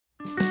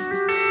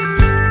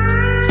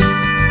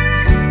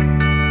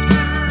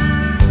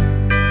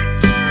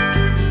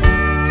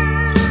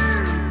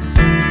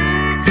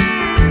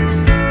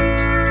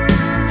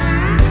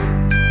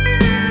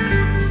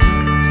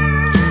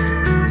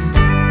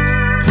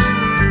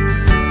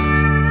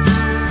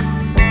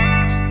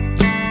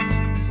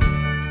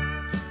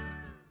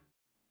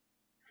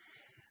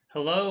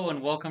Hello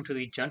and welcome to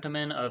the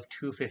Gentlemen of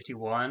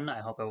 251.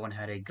 I hope everyone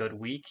had a good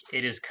week.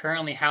 It is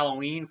currently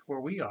Halloween for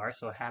where we are,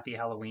 so happy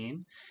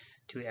Halloween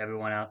to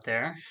everyone out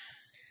there.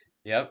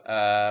 Yep,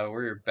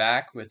 we're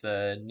back with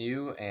a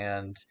new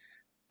and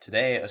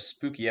today a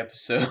spooky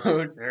episode.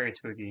 It's very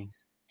spooky.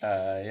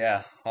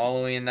 Yeah,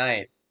 Halloween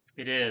night.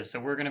 It is.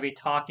 So we're going to be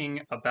talking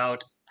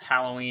about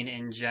Halloween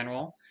in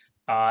general,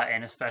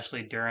 and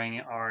especially during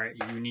our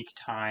unique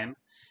time.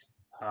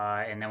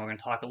 And then we're going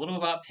to talk a little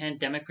about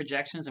pandemic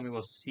projections, and we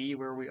will see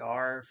where we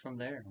are from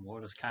there. And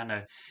we'll just kind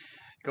of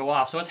go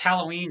off. So it's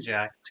Halloween,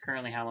 Jack. It's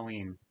currently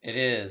Halloween. It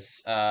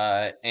is,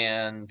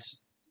 and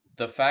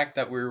the fact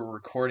that we're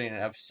recording an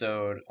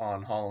episode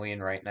on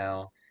Halloween right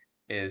now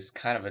is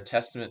kind of a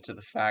testament to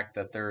the fact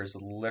that there is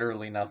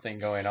literally nothing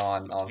going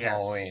on Yes.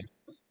 Halloween,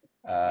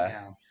 uh,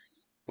 Yeah.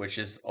 which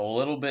is a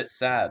little bit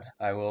sad,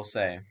 I will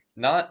say.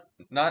 Not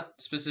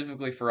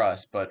specifically for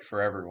us, but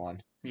for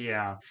everyone.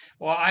 Yeah.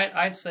 Well,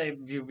 I'd say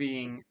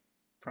viewing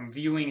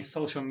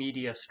social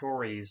media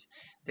stories,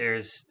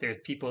 there's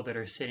people that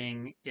are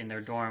sitting in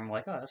their dorm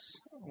like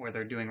us, where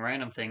they're doing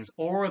random things,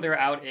 or they're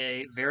out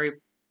a very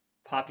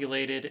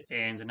populated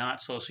and not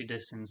socially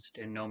distanced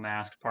and no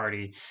mask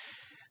party.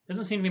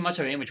 Doesn't seem to be much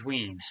of an in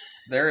between.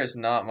 There is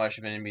not much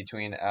of an in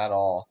between at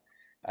all.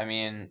 I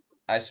mean,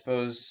 I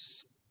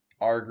suppose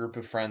our group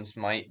of friends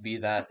might be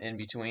that in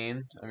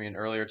between. I mean,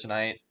 earlier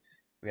tonight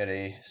we had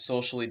a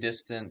socially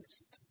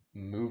distanced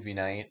movie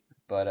night,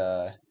 but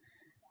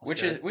That's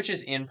good. which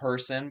is in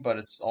person, but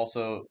it's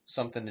also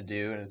something to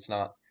do, and it's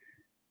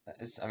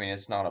I mean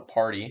it's not a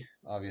party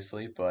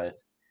obviously, but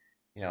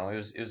it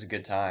was a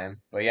good time.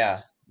 But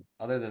yeah,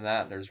 other than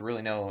that, there's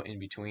really no in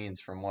betweens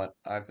from what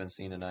I've been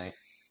seeing tonight.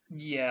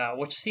 Yeah,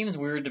 which seems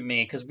weird to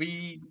me because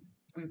we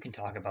can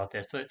talk about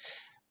this, but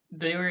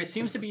there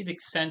seems to be the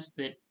sense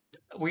that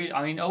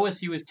I mean,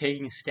 OSU is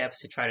taking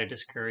steps to try to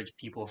discourage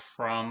people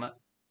from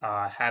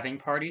having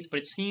parties,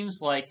 but it seems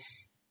like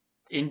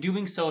in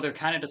doing so, they're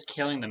kind of just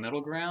killing the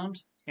middle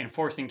ground and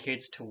forcing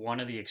kids to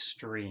one of the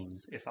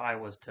extremes, if I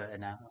was to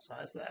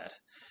analogize that.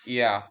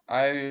 Yeah,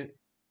 I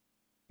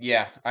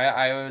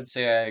would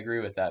say I agree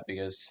with that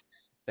because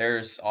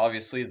there's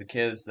obviously the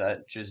kids that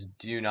just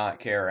do not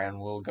care and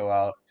will go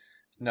out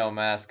with no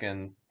mask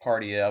and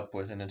party it up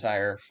with an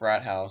entire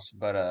frat house.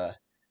 But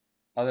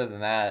other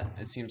than that,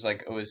 it seems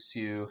like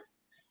OSU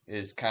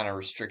is kind of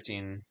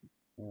restricting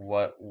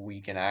what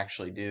we can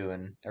actually do,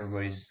 and Hmm.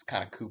 everybody's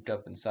kind of cooped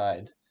up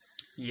inside.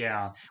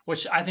 Yeah,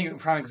 which I think a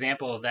prime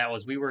example of that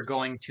was we were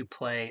going to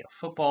play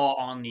football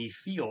on the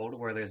field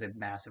where there's a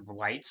massive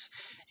lights,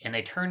 and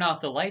they turned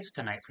off the lights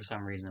tonight for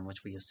some reason,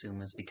 which we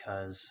assume is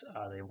because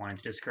they wanted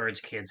to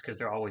discourage kids because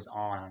they're always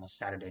on a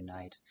Saturday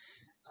night.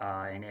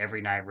 And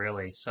every night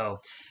really. So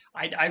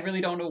I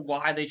really don't know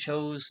why they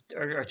chose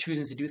or are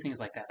choosing to do things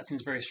like that. It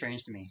seems very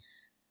strange to me.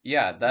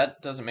 Yeah,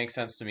 that doesn't make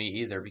sense to me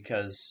either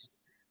because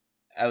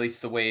at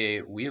least the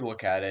way we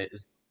look at it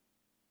is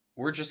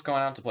we're just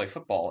going out to play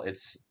football.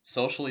 It's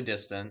socially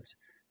distant.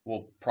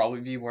 We'll probably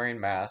be wearing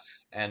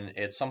masks, and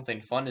it's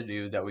something fun to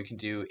do that we can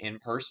do in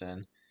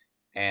person.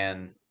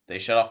 And they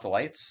shut off the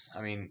lights.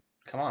 I mean,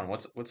 come on,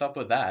 what's up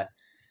with that?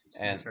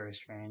 Seems And very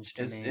strange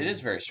to it me. is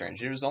very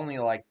strange. It was only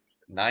like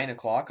 9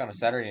 o'clock on a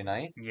Saturday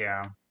night.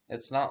 Yeah.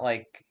 It's not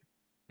like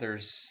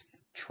there's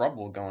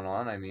trouble going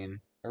on. I mean,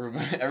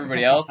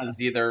 everybody else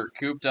is either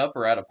cooped up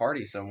or at a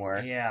party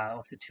somewhere. Yeah,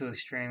 with the two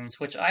extremes,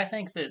 which I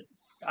think that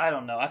I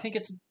don't know. I think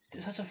it's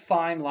such a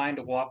fine line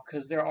to walk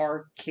because there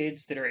are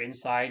kids that are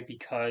inside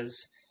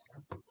because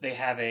they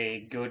have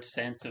a good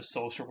sense of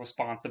social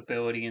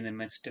responsibility in the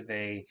midst of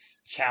a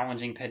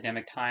challenging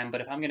pandemic time. But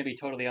if I'm going to be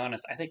totally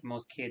honest, I think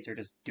most kids are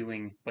just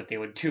doing what they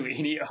would do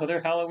any other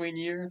Halloween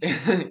year.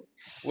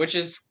 Which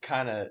is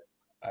kind of,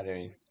 I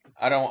mean,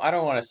 I don't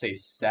want to say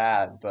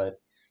sad, but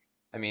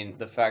I mean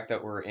the fact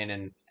that we're in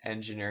an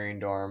engineering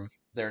dorm,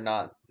 they're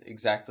not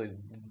exactly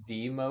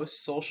the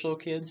most social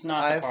It's kids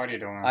not the I've party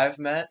dorm. I've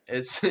met.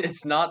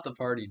 It's not the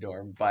party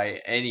dorm by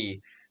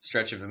any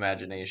stretch of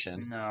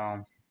imagination.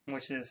 No,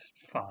 which is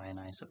fine,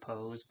 I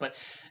suppose. But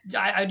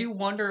I do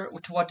wonder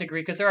to what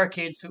degree, because there are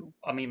kids who,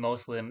 I mean,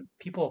 most of them,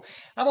 people,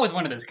 I've always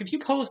wondered this. If you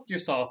post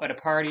yourself at a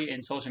party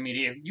in social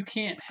media, if you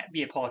can't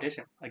be a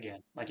politician again,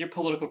 like your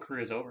political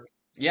career is over.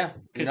 Yeah,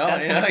 Because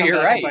that's going to come you're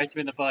back and right. bite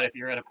you in the butt if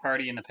you're at a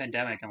party in the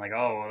pandemic and like,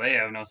 oh, well, they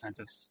have no sense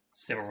of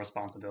civil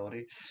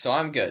responsibility. So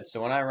I'm good.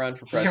 So Yeah,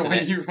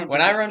 when you run for when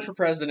I run president. for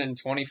president in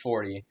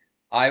 2040,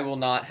 I will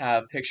not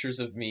have pictures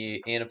of me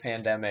in a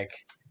pandemic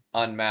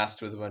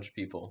unmasked with a bunch of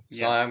people. So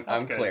Yes,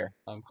 that's I'm good. clear.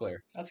 I'm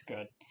clear. That's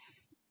good.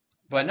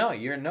 But no,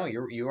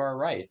 you are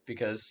right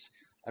because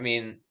I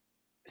mean,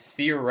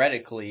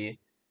 theoretically,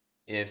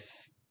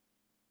 if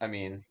I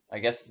mean, I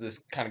guess this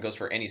kind of goes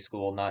for any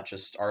school, not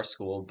just our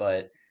school,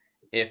 but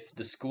if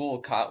the school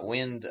caught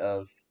wind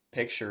of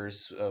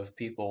pictures of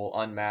people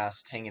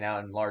unmasked hanging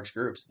out in large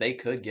groups, they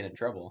could get in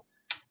trouble.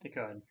 They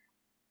could, which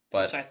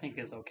But I think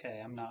is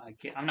okay. I'm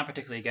not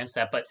particularly against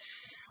that, but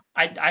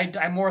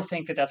I more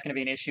think that that's going to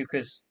be an issue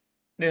because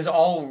there's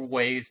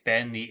always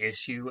been the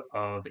issue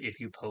of if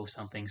you post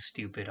something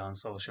stupid on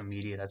social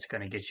media, that's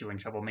going to get you in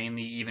trouble.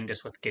 Mainly, even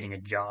just with getting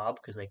a job,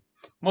 because like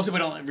most people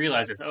don't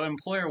realize this. Oh, an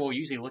employer will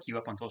usually look you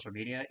up on social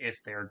media if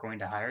they're going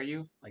to hire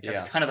you. Like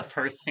that's Yeah. kind of the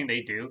first thing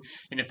they do.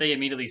 And if they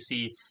immediately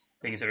see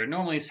things that are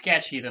normally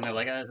sketchy, then they're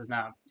like, oh, "This is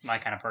not my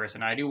kind of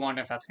person." I do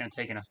wonder if that's going to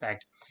take an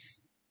effect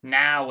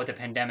now with the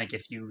pandemic.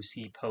 If you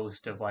see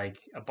posts of like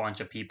a bunch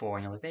of people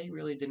and you're like, they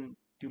really didn't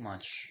do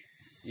much.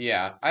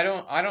 Yeah, I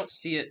don't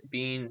see it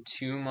being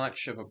too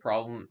much of a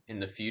problem in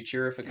the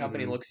future if a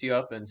company Hmm. looks you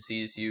up and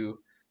sees you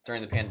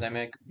during the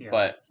pandemic, Yeah.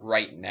 but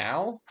right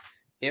now,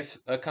 if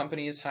a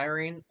company is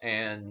hiring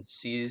and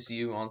sees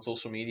you on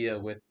social media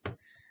with a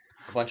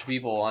bunch of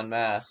people en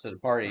masse at a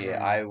party,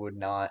 Hmm. I would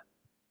not,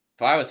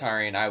 if I was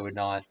hiring, I would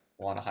not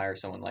want to hire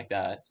someone like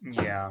that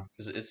Yeah.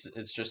 because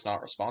it's just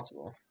not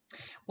responsible.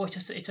 Well,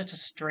 it's such a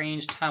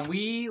strange time.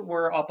 We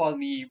were up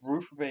on the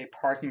roof of a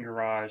parking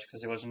garage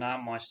because there was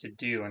not much to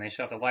do, and they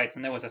shut off the lights.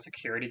 And there was a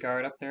security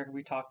guard up there who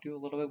we talked to a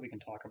little bit. We can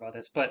talk about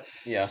this, but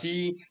Yeah.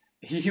 he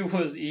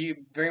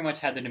very much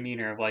had the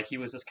demeanor of like he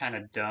was just kind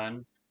of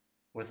done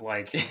with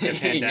like the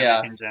pandemic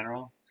Yeah. in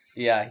general.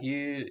 Yeah,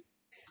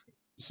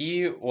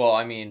 well,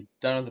 I mean,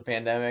 done with the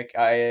pandemic.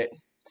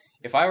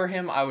 If I were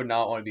him, I would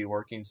not want to be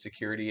working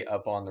security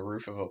up on the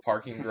roof of a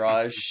parking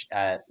garage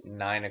at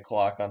 9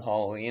 o'clock on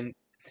Halloween.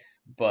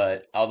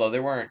 But although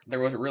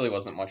really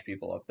wasn't much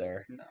people up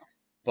there. No.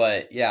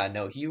 But yeah,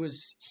 no, he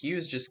was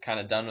just kind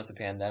of done with the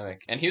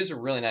pandemic, and he was a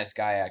really nice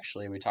guy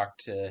actually. We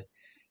talked to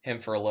him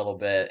for a little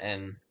bit,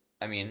 and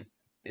I mean,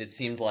 it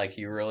seemed like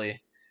he really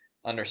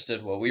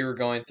understood what we were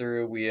going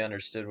through. We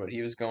understood what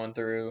he was going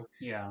through,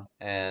 Yeah.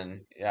 and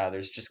yeah,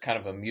 there's just kind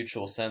of a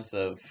mutual sense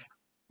of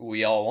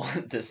we all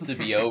want this to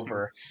be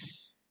over.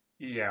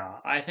 Yeah,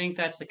 I think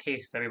that's the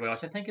case with everybody,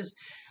 which I think is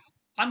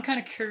I'm kind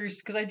of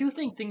curious because I do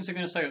think things are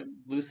going to start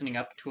loosening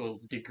up to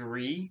a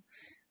degree,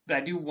 but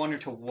I do wonder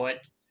to what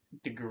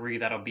degree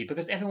that'll be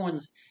because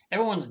everyone's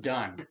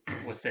done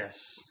with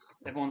this.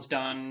 Everyone's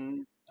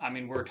done. I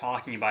mean, we're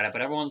talking about it,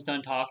 but everyone's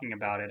done talking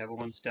about it.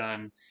 Everyone's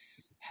done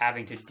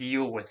having to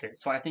deal with it.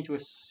 So I think to a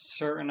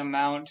certain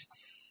amount,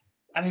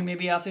 I mean,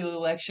 maybe after the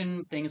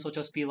election, things will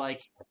just be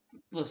like,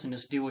 listen,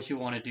 just do what you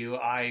want to do.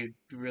 I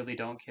really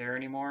don't care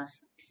anymore.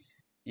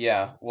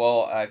 Yeah,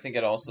 well, I think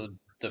it also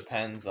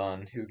depends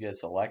on who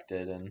gets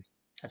elected and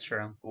That's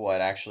true. what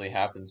actually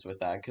happens with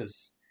that,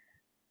 because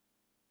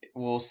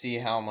we'll see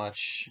how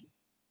much.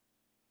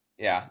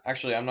 Yeah,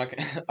 actually, I'm not.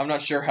 I'm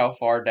not sure how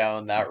far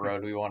down that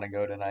road we want to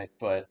go tonight,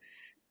 but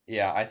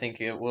yeah, I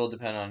think it will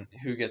depend on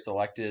who gets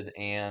elected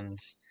and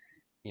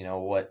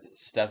what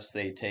steps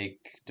they take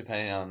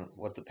depending on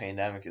what the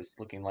pandemic is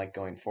looking like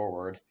going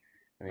forward.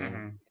 I mean,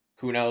 Hmm.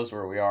 who knows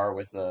where we are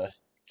with a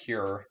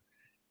cure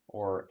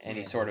or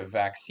any Yeah. sort of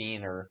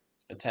vaccine or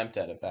attempt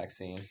at a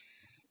vaccine.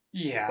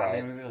 Yeah, I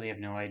mean, But we really have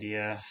no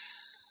idea.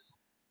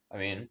 I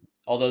mean,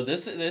 although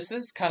this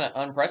is kind of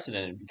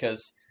unprecedented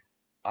because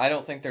I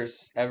don't think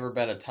there's ever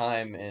been a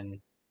time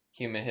in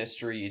human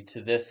history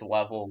to this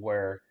level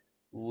where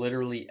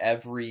literally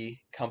every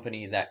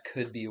company that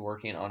could be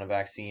working on a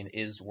vaccine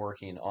is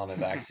working on a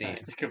vaccine.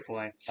 That's a good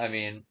point. I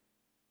mean,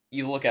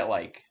 you look at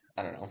like,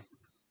 I don't know,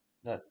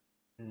 not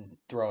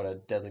throw out a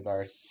deadly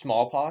virus,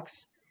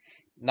 smallpox.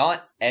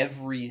 Not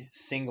every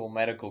single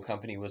medical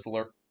company was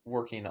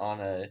working on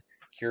a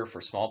cure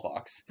for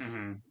smallpox,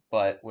 Hmm.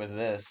 but with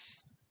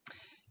this,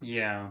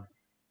 Yeah.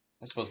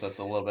 I suppose that's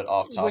a little bit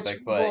off Which, topic,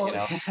 but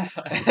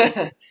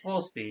well,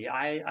 we'll see.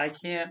 I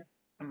can't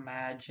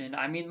imagine.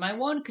 I mean, my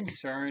one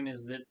concern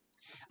is that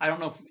I don't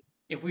know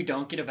if we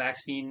don't get a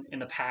vaccine in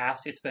the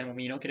past, it's been when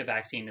you don't get a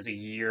vaccine, there's a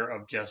year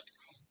of just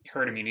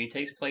herd immunity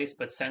takes place.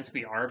 But since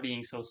we are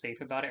being so safe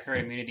about it,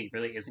 herd immunity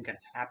really isn't going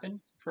to happen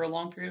for a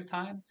long period of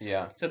time.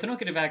 yeah. So if they don't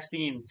get a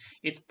vaccine,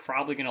 it's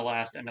probably going to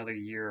last another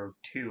year or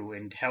two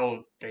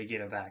until they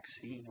get a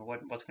vaccine.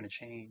 What's going to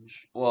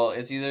change? Well,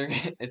 it's either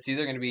it's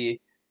either going to be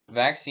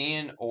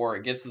vaccine or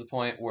it gets to the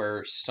point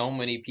where so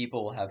many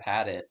people have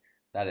had it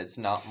that it's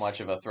not much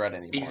of a threat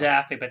anymore.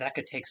 Exactly, but that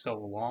could take so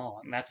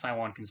long. That's my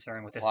one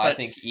concern with this. Well, I But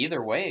think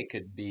either way it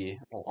could be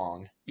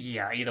long.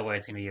 yeah, either way,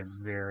 it's going to be a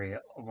very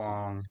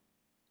long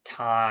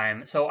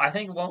time. So I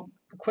think one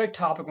quick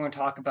topic we're going to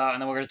talk about,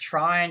 and then we're going to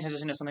try and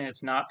transition to something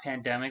that's not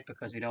pandemic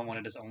because we don't want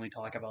to just only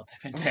talk about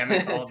the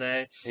pandemic all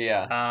day.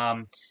 Yeah.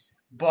 Um,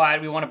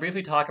 but we want to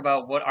briefly talk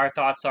about what our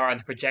thoughts are on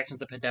the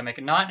projections of the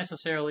pandemic, not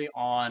necessarily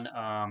on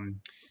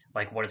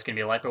like what it's going to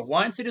be like, but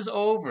once it is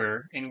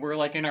over and we're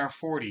like in our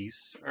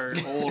 40s or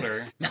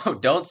older. No,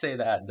 don't say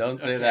that. Don't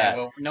say Okay, that.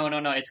 well,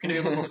 no. It's going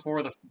to be over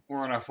before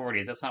we're in our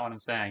 40s. That's not what I'm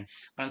saying.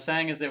 What I'm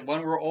saying is that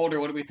when we're older,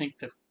 what do we think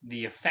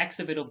the effects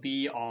of it'll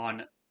be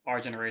on our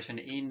generation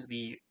in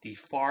the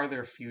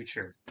farther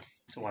future?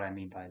 That's what I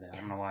mean by that. I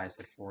don't know why I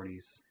said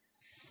 40s.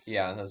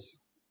 Yeah,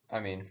 that's. I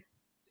mean,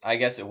 I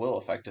guess it will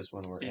affect us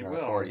when we're in It our will.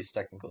 40s,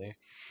 technically,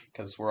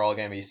 because we're all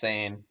going to be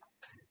saying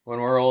when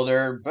we're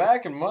older,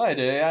 back in my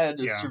day, I had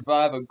to Yeah.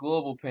 survive a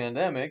global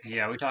pandemic.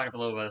 Yeah, we talked a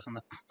little about this on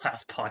the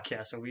last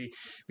podcast. So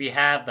we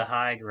have the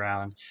high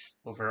ground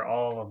over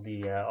all of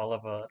the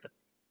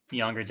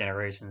younger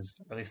generations,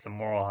 or at least the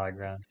moral high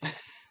ground.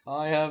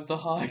 I have the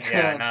high Yeah,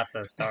 ground. not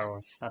the Star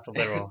Wars, not the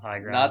literal high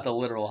Not ground. the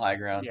literal high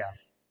ground. Yeah,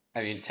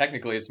 I mean,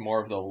 technically, it's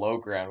more of the low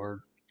ground where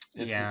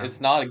yeah. it's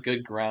not a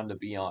good ground to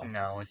be on.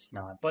 No, it's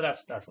not. But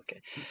that's okay.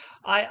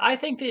 I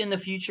think that in the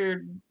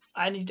future,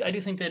 I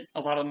do think that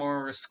a lot of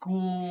more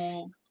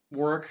school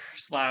work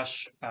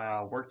slash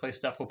workplace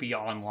stuff will be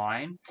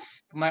online.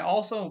 But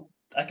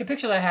I could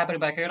picture that happening,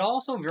 but I could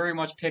also very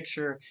much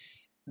picture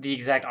the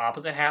exact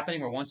opposite happening,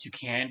 where once you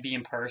can be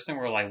in person,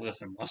 we're like,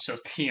 listen, let's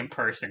just be in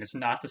person. It's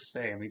not the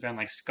same. We've been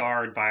like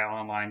scarred by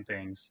online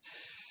things.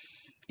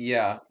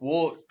 Yeah,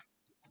 well,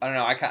 I don't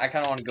know. I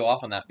kind of want to go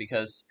off on that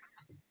because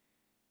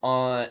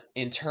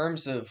in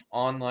terms of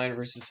online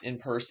versus in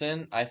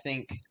person, I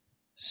think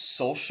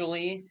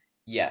socially,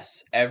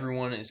 yes,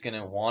 everyone is going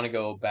to want to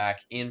go back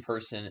in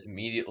person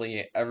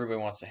immediately. Everybody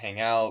wants to hang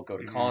out, go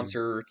to Hmm.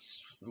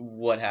 concerts,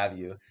 what have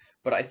you.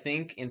 But I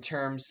think in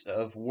terms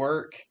of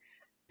work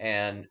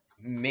and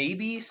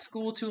maybe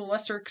school to a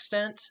lesser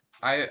extent,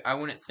 I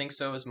wouldn't think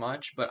so as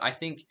much. But I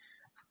think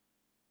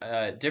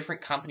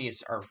different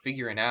companies are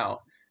figuring out,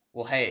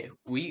 well, hey,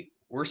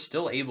 we're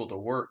still able to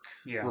work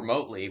Yeah.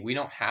 remotely. We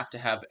don't have to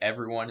have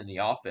everyone in the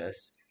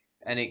office,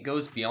 and it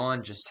goes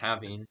beyond just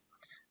having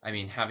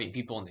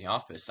people in the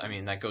office. I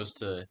mean, that goes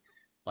to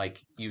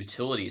like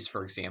utilities,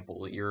 for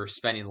example. You're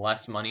spending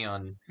less money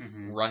on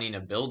Hmm. running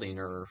a building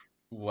or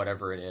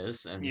whatever it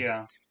is, and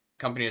Yeah.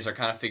 companies are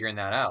kind of figuring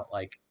that out.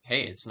 Like,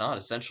 hey, it's not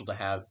essential to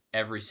have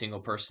every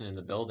single person in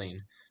the building,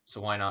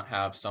 so why not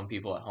have some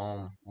people at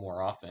home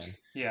more often?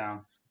 Yeah.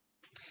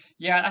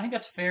 Yeah. I think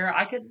that's fair.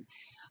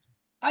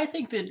 I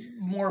think that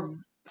more.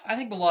 I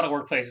think a lot of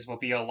workplaces will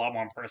be a lot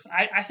more in person.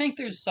 I think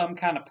there's some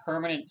kind of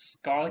permanent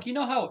scar. Like, you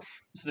know how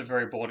this is a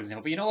very bold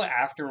example, but you know what?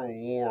 After a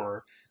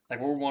war, like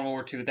World War I, World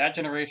War II, that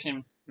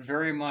generation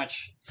very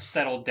much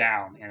settled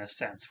down in a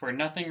sense, where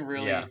nothing Yeah,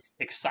 really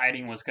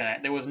exciting was gonna.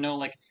 There was no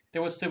like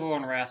there was civil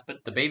unrest,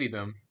 but the baby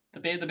boom. the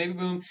baby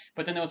boom.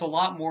 But then there was a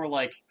lot more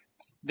like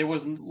there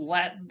was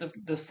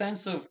the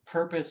sense of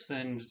purpose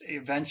and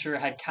adventure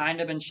had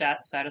kind of been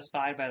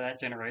satisfied by that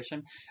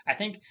generation. I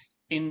think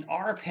in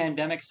our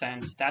pandemic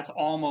sense, that's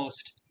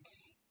almost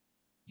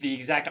the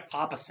exact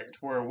opposite,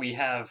 where we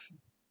have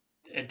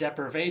a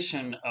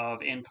deprivation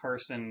of in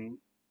person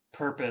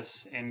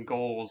purpose and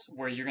goals,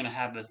 where you're going to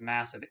have this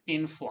massive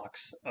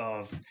influx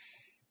of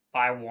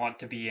I want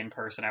to be in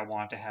person, I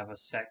want to have a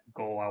set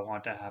goal, I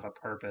want to have a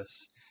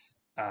purpose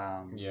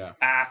Yeah.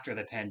 after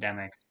the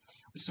pandemic,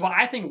 which is why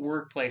I think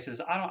workplaces.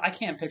 I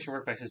can't picture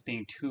workplaces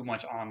being too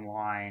much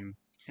online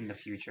in the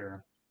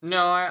future.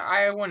 No,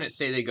 I wouldn't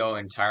say they go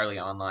entirely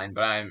online,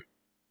 but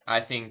I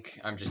think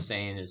I'm just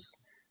saying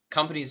is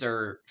companies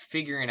are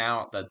figuring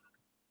out that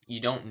you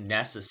don't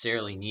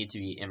necessarily need to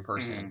be in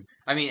person. Hmm.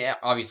 I mean,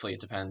 obviously it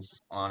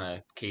depends on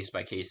a case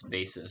by case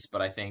basis,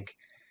 but I think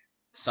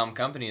some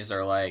companies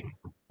are like,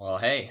 well,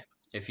 hey,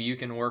 if you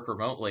can work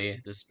remotely,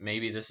 this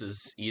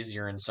is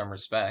easier in some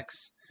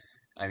respects.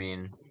 I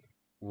mean,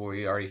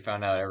 we already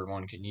found out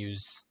everyone can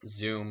use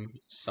Zoom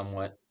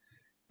somewhat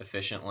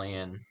efficiently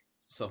and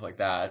stuff like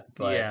that,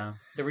 but Yeah,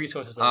 the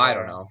resources are I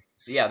don't there. know.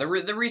 Yeah, the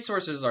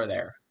resources are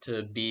there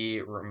to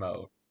be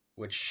remote,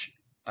 which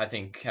I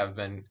think have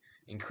been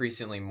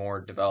increasingly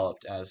more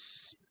developed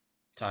as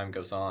time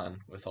goes on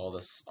with all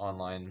this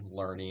online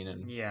learning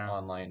and Yeah.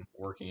 online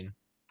working.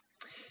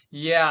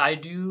 Yeah, I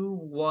do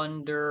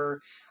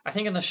wonder. I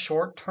think in the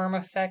short term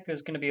effect,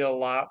 there's going to be a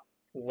lot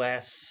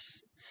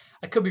less.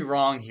 I could be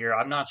wrong here.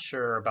 I'm not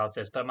sure about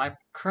this, but my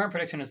current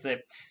prediction is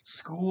that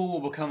school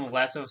will become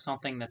less of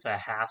something that's a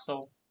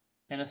hassle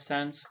in a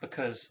sense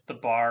because the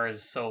bar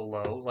is so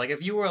low. Like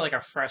if you were like a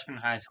freshman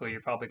in high school,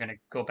 you're probably going to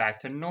go back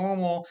to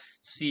normal,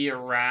 see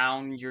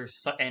around your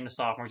end of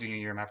sophomore, junior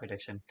year, my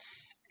prediction.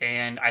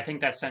 And I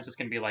think that sense is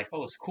going to be like,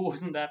 oh, school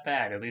isn't that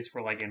bad, at least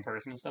for like in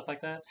person and stuff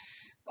like that.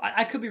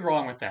 I could be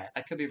wrong with that.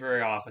 I could be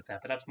very off with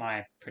that, but that's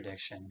my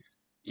prediction.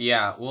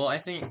 Yeah, well, I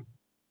think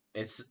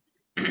it's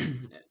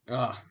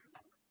Ugh,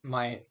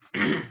 my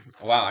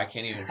wow, I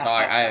can't even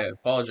talk. I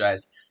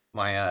apologize.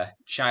 My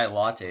chai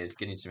latte is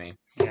getting to me.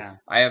 Yeah,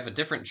 I have a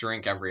different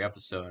drink every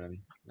episode, and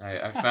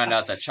I found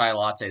out that chai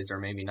lattes are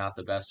maybe not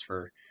the best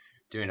for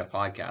doing a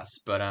podcast,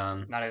 but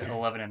not at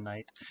 11 at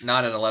night.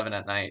 not at 11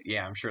 at night.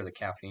 Yeah, I'm sure the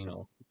caffeine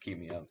will keep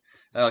me up.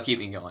 That'll keep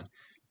me going.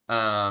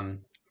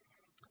 Um,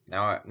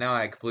 now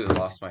I completely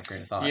lost my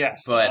train of thought.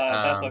 Yes, But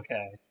that's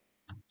okay.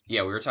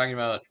 yeah, we were talking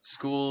about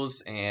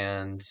schools,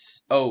 and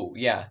oh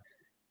yeah,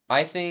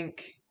 I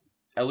think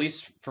at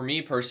least for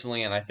me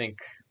personally, and I think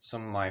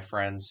some of my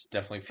friends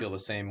definitely feel the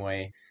same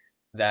way,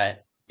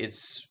 that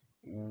it's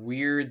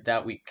weird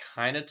that we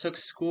kind of took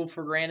school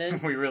for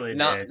granted. We really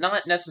Not did.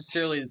 not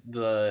necessarily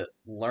the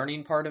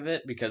learning part of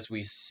it because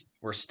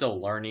we're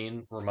still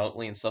learning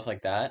remotely and stuff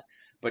like that,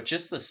 but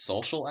just the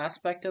social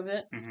aspect of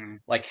it, Hmm.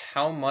 like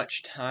how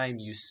much time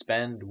you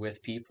spend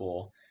with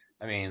people.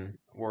 I mean,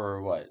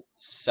 we're what,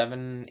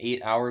 7,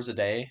 8 hours a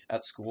day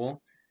at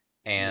school,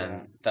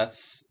 Yeah. and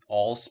that's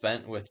all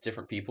spent with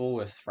different people,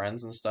 with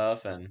friends and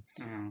stuff, and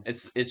Hmm.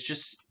 it's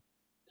just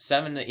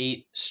 7 to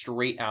 8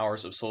 straight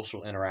hours of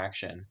social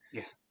interaction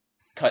Yeah.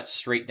 cut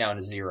straight down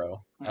to zero,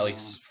 at Uh,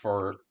 least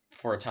for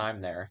a time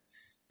there.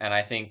 And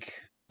I think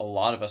a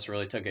lot of us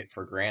really took it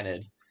for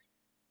granted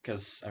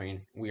because I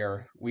mean we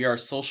are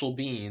social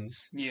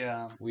beings.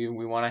 yeah. We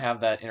want to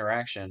have that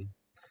interaction,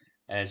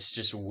 and it's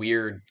just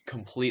weird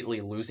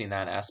completely losing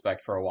that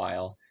aspect for a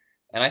while.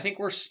 And I think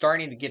we're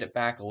starting to get it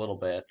back a little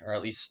bit, or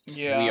at least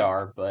we Yeah.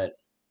 are, but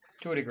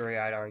To a degree,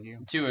 I'd argue.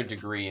 to a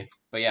degree.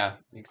 But yeah,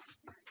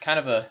 it's kind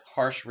of a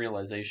harsh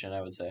realization,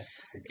 I would say.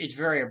 It's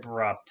very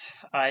abrupt.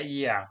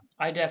 Yeah,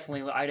 I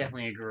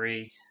definitely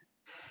agree.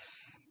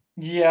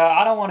 Yeah,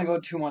 I don't want to go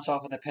too much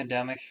off of the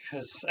pandemic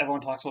because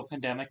everyone talks about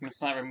pandemic and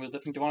it's not really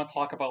different. Do you want to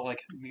talk about like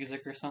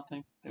music or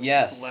something that was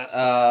just Yes,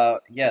 less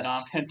yes.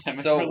 non-pandemic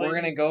So we're related?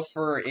 gonna go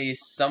for a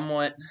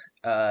somewhat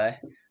uh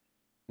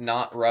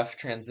not rough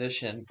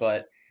transition,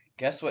 but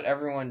guess what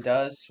everyone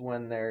does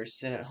when they're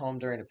sitting at home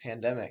during a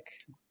pandemic?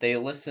 They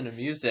listen to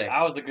music.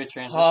 That was a good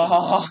transition. Ha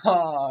ha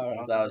ha! That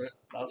was That a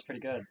was that was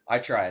pretty good. I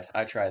tried.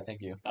 I tried.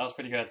 Thank you. That was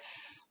pretty good.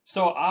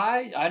 So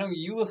I don't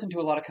you listen to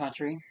a lot of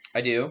country.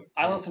 I do.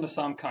 I listen to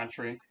some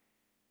country,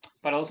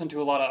 but I listen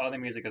to a lot of other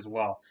music as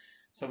well.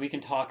 So we can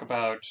talk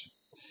about.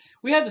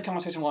 We had this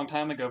conversation a long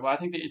time ago, but I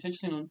think that it's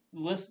interesting to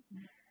list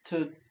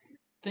to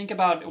think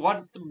about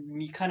what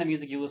kind of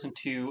music you listen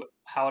to,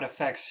 how it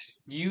affects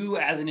you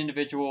as an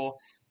individual,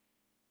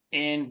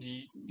 and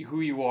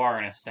who you are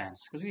in a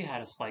sense. Because we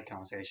had a slight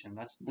conversation. We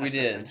That's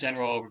just a did.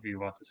 general overview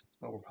about this.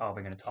 What we're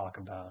probably going to talk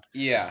about.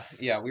 Yeah,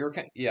 yeah. We were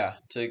yeah,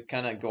 to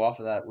kind of go off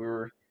of that. We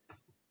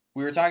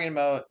were talking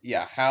about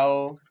yeah,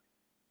 how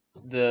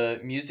the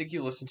music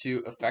you listen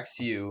to affects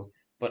you,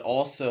 but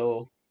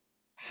also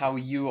how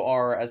you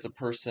are as a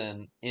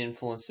person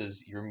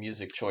influences your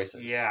music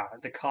choices. Yeah,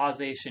 the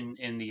causation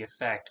and the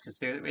effect, because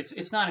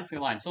it's not a clear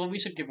line. So we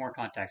should give more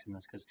context in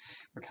this because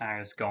we're kind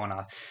of just going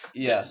off.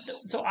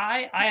 Yes, So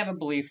I have a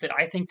belief that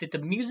I think that the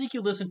music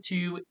you listen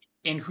to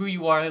and who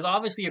you are, there's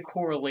obviously a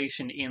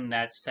correlation in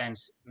that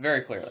sense.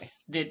 very clearly.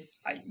 That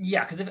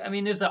yeah, because if I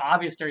mean, there's the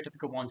obvious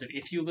stereotypical ones.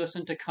 If you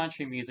listen to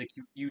country music,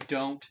 you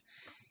don't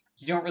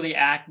really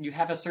act. You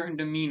have a certain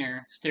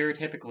demeanor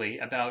stereotypically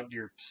about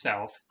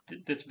yourself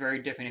that's very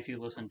different if you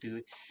listen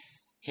to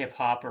hip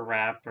hop or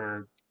rap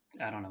or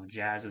I don't know,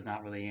 jazz is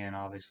not really in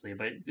obviously,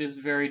 but there's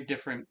very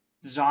different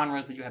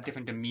genres that you have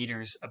different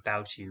demeanors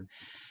about you.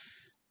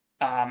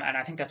 And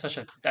I think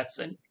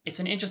it's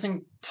an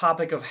interesting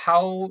topic of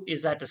how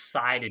is that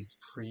decided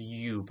for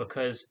you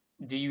because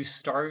do you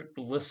start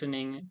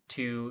listening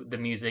to the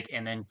music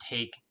and then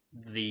take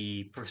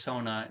the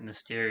persona and the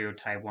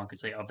stereotype one could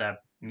say of that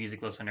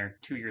music listener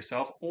to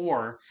yourself,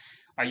 or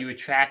are you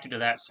attracted to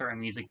that certain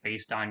music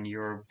based on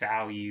your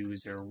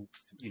values or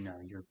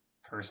your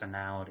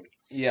personality?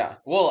 Yeah.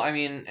 Well, I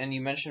mean, and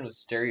you mentioned with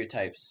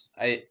stereotypes,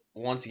 I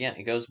once again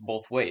it goes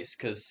both ways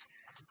because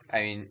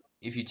I mean,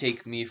 if you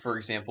take me for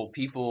example,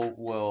 people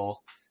will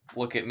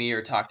look at me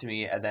or talk to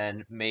me and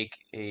then make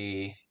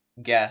a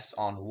guess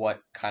on what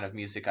kind of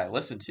music I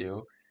listen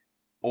to,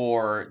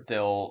 or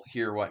they'll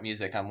hear what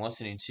music I'm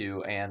listening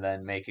to and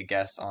then make a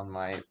guess on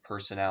my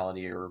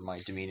personality or my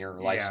demeanor or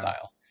Yeah.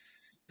 lifestyle.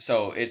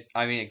 So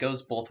I mean, it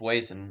goes both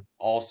ways in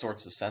all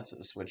sorts of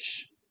senses,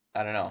 which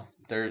I don't know.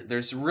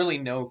 There's really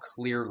no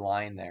clear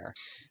line there.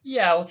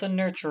 Yeah, well, it's a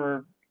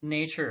nurture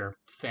nature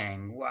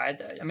thing.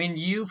 I mean,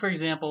 you, for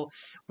example,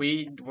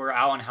 we were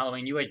out on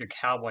Halloween. You had your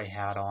cowboy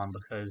hat on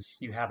because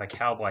you have a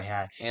cowboy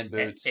hat And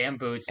boots, and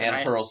boots, and and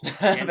I pearls,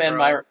 and and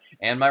my pearls.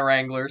 and my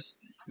Wranglers.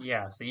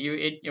 Yeah, so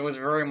it was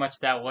very much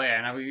that way.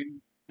 And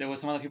there was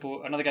some other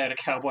people. Another guy had a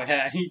cowboy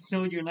hat. He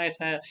told you a nice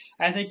hat.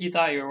 I think he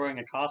thought you were wearing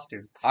a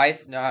costume.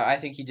 No, I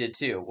think he did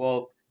too.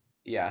 Well,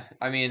 yeah.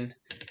 I mean,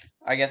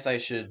 I guess I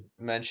should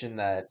mention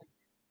that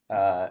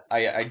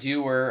I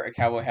do wear a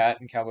cowboy hat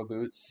and cowboy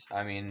boots.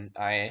 I mean,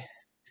 I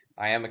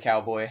am a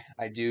cowboy.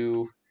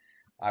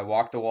 I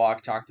walk the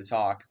walk, talk the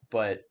talk.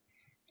 But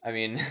I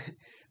mean,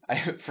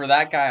 for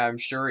that guy, I'm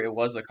sure it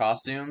was a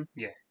costume.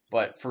 Yeah.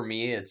 But for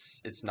me,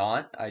 it's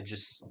not. I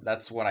just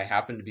that's what I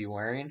happen to be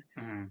wearing.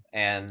 Hmm.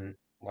 And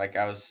like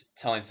I was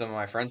telling some of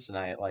my friends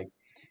tonight, like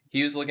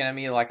he was looking at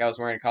me like I was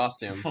wearing a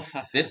costume.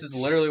 This is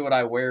literally what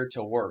I wear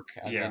to work.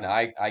 I mean,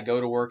 Yeah. I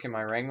go to work in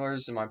my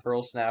Wranglers and my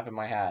pearl snap and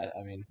my hat.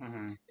 I mean,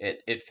 Hmm.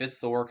 it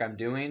fits the work I'm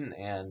doing,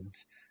 and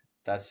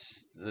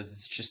that's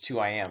just who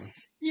I am.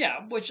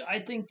 Yeah, which I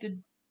think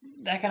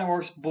that kind of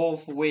works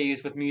both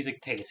ways with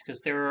music taste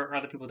because there are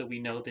other people that we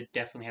know that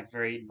definitely have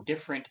very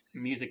different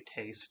music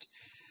taste.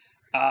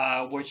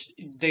 Which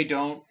they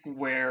don't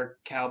wear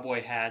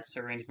cowboy hats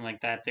or anything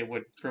like that. They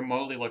would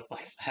remotely look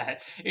like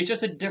that. It's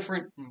just a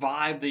different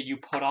vibe that you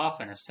put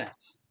off in a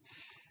sense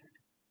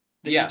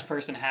that Yeah, each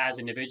person has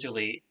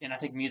individually, and I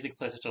think music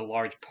plays such a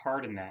large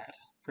part in that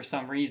for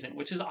some reason,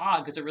 which is odd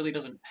because it really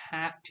doesn't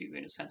have to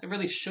in a sense. It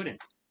really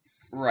shouldn't.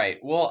 right.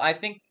 Well, I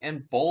think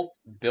and both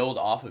build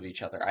off of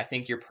each other. I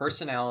think your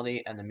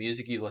personality and the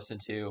music you listen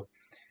to,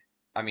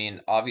 I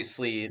mean,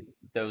 obviously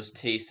those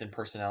tastes and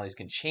personalities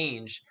can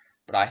change,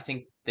 but I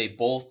think they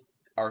both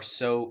are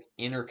so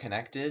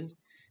interconnected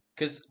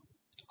because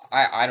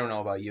I don't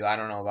know about you. I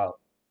don't know about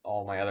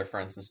all my other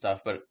friends and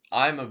stuff, but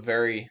I'm a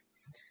very,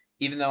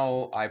 even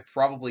though I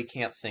probably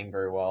can't sing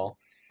very well,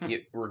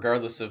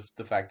 regardless of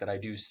the fact that I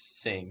do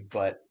sing,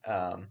 but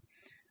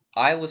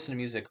I listen to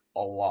music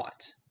a lot.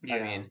 I Yeah.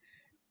 mean,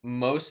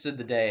 most of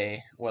the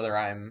day, whether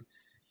I'm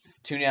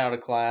tuning out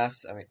of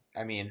class,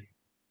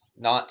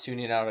 not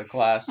tuning out of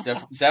class,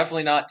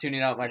 definitely not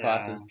tuning out my Yeah.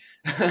 classes,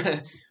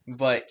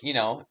 but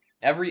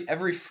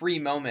every free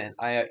moment,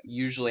 I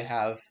usually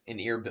have an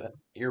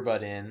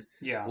earbud in,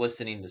 Yeah.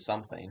 listening to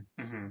something.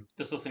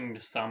 Just listening to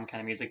some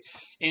kind of music.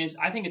 And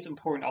I think it's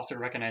important also to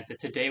recognize that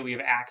today we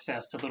have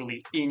access to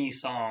literally any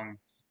song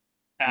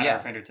at our Yeah,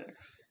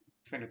 fingertips.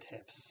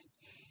 Fingertips.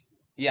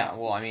 yeah. That's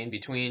Well, I mean,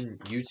 between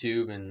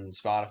YouTube and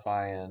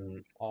Spotify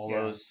and all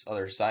yeah. those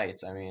other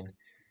sites, I mean,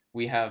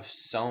 we have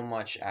so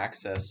much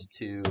access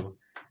to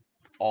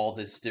all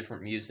this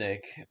different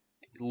music,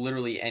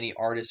 literally any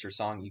artist or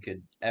song you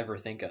could ever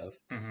think of.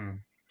 hmm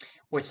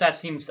Which that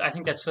seems, I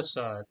think that's such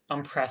a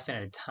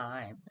unprecedented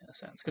time in a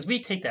sense because we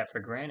take that for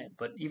granted.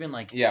 But even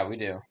like Yeah, we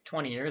do.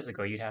 20 years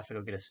ago, you'd have to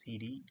go get a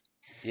CD,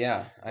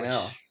 Yeah, I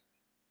know. which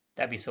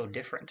that'd be so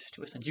different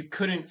to a sense. You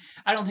couldn't,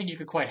 I don't think you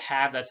could quite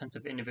have that sense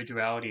of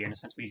individuality in a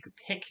sense where you could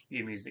pick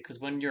your music because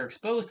when you're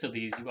exposed to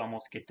these, you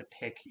almost get to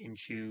pick and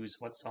choose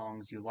what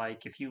songs you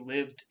like. If you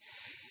lived,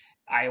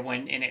 I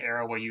went in an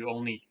era where you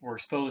only were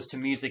exposed to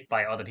music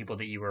by other people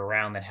that you were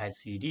around that had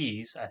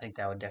CDs. I think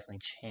that would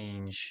definitely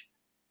change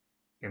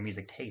your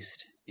music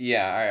taste.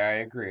 Yeah, I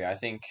agree. I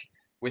think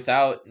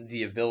without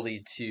the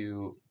ability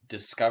to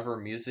discover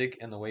music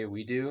in the way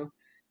we do,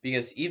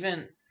 because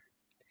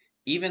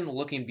even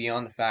looking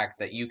beyond the fact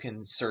that you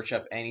can search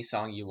up any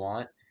song you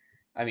want,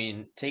 I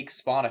mean, take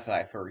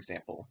Spotify for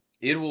example.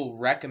 It will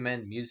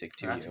recommend music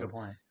to That's a you. good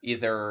point.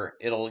 Either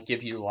it'll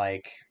give you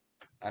like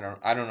I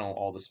don't know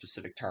all the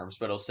specific terms,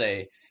 but it'll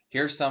say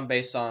here's some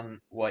based on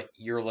what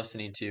you're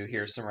listening to,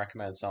 here's some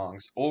recommended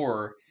songs,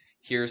 or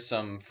here's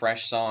some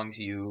fresh songs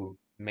you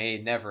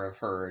may never have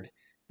heard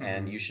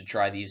and you hmm should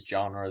try these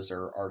genres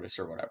or artists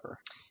or whatever.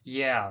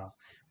 Yeah,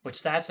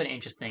 which that's an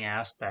interesting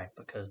aspect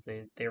because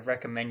they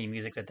recommend you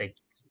music that they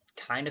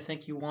kind of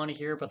think you want to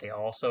hear, but they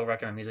also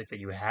recommend music that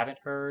you haven't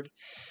heard.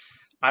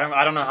 I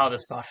don't know how the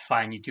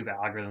Spotify and YouTube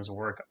algorithms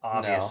work,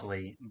 No.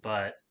 obviously,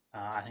 but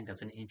I think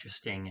that's an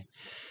interesting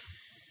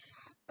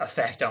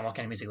effect on what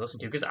kind of music you listen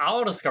to. Because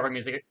I'll discover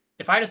music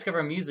if I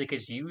discover music,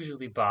 it's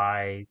usually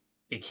by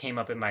it came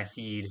up in my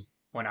feed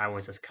when I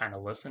was just kind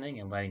of listening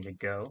and letting it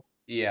go.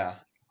 Yeah.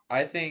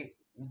 I think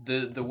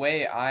the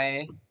way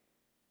I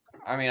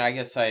mean, I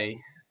guess I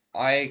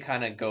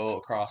kind of go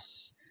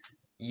across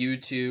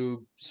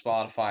YouTube,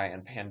 Spotify,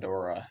 and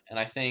Pandora, and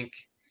I think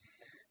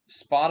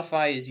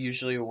Spotify is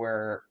usually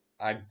where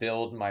I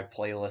build my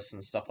playlists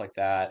and stuff like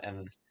that,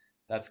 and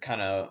that's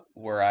kind of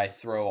where I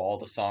throw all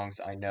the songs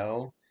I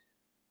know.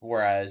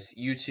 Whereas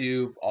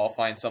YouTube, I'll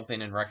find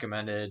something and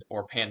recommend it,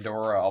 or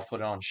Pandora, I'll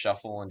put it on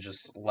shuffle and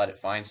just let it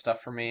find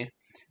stuff for me.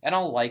 And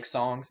I'll like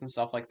songs and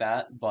stuff like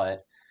that,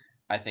 but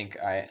I think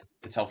I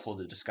it's helpful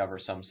to discover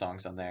some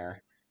songs on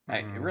there.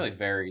 It hmm really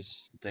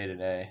varies day to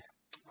day.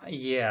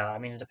 Yeah, I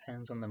mean, it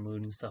depends on the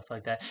mood and stuff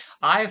like that.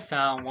 I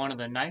found one of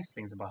the nice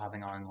things about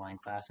having online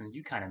class, and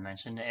you kind of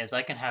mentioned it, is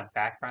I can have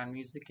background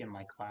music in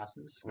my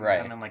classes. Whenever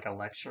I'm Right. in like a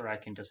lecture, I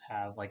can just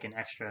have like an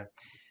extra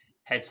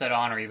headset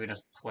on, or even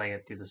just play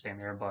it through the same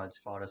earbuds.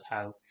 If I'll just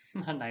have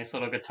a nice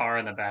little guitar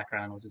in the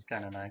background, which is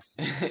kind of nice.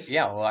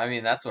 Yeah, well, I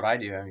mean, that's what I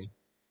do. I mean,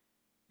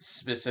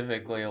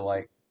 specifically,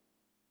 like,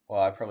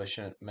 well, I probably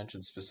shouldn't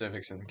mention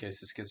specifics in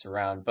case this gets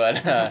around,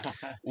 but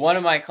one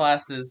of my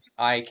classes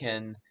I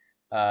can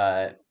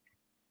uh,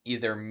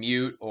 either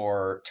mute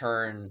or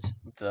turn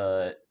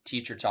the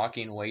teacher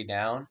talking way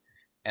down.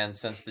 And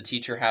since the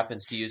teacher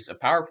happens to use a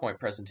PowerPoint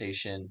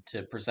presentation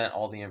to present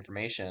all the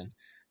information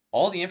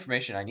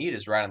I need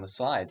is right on the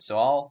slide. So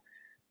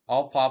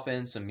I'll pop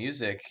in some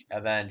music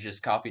and then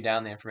just copy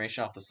down the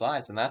information off the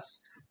slides, and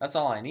that's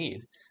all I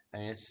need. I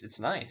mean, it's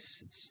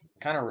nice.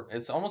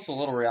 It's almost a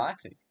little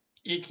relaxing.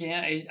 You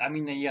can. I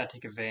mean, you gotta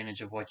take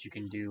advantage of what you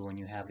can do when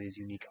you have these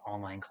unique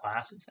online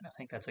classes, and I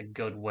think that's a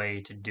good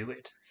way to do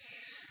it.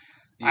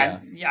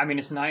 Yeah. Yeah, I mean,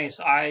 it's nice.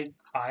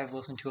 I've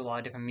listened to a lot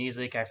of different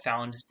music. I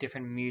found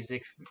different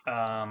music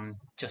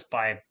just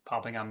by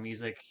popping on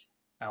music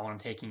when I'm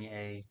taking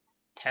a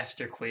test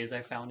or quiz.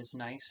 I found is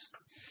nice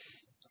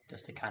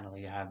just to kind of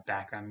like have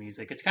background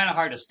music. It's kind of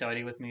hard to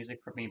study with music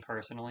for me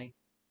personally.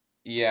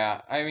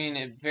 Yeah, I mean,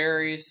 it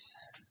varies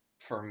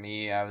for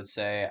me, I would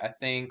say. I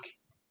think,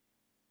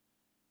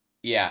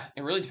 yeah,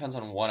 it really depends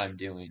on what I'm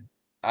doing.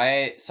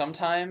 I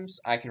sometimes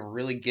I can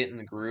really get in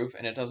the groove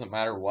and it doesn't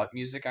matter what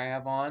music I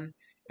have on.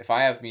 If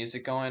I have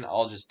music going,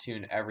 I'll just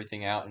tune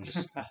everything out and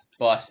just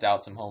bust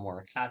out some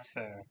homework. That's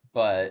fair.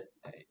 But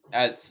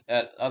at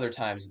other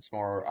times it's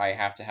more I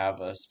have to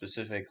have a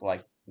specific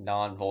like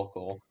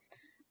non-vocal.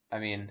 I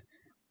mean,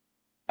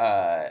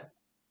 uh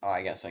oh,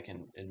 I guess I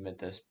can admit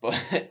this,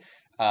 but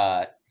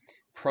uh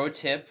pro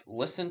tip,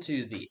 listen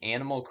to the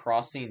Animal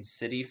Crossing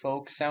City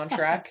Folk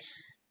soundtrack.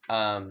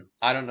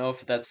 I don't know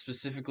if that's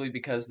specifically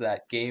because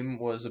that game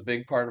was a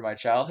big part of my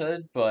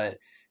childhood, but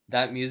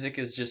that music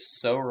is just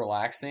so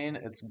relaxing.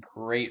 It's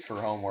great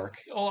for homework.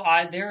 Oh,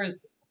 I there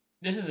is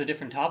this is a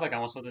different topic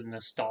almost with the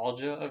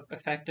nostalgia of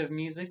effect of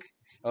music,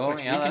 Oh, which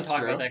we yeah, can that's talk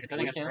about true. that because I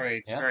think We it's can.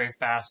 very Yeah. very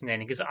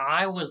fascinating. Because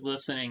I was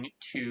listening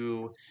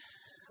to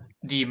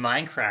the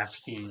Minecraft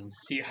theme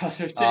the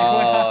other day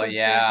when I Oh, was doing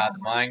yeah, the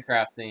homework,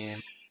 Minecraft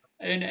theme.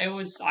 and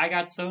I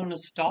got so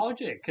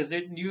nostalgic because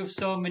you have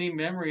so many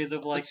memories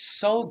of like It's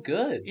so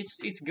good.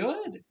 it's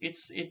good.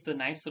 It's the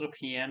nice little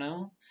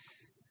piano.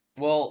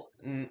 Well,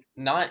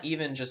 not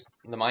even just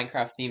the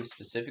Minecraft theme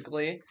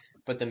specifically,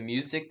 but the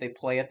music they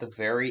play at the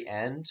very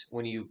end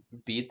when you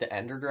beat the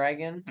Ender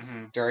Dragon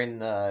Hmm. during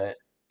the,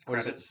 what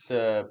is it, Credits.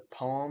 the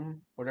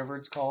poem, whatever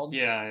it's called.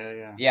 Yeah, yeah,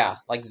 yeah. Yeah,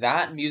 like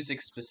that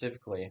music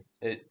specifically.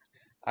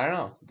 I don't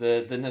know.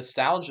 The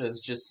nostalgia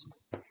is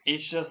just,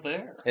 It's just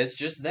there. it's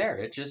just there.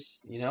 It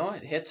just,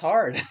 it hits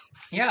hard.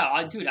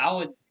 Yeah, dude, I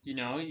would,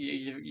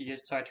 you get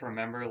start to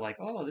remember like,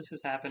 oh, this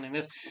is happening.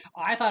 This,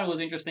 I thought it was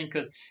interesting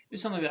because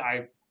it's something that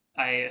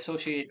I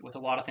associate with a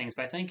lot of things.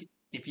 But I think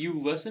if you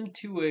listen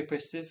to a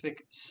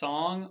specific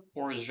song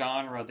or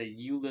genre that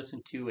you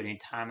listen to at any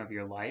time of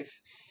your life,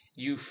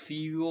 you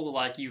feel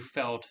like you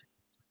felt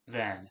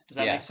then. Does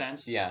that make Yes.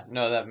 sense? Yeah.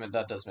 No,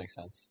 that does make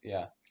sense.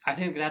 Yeah. I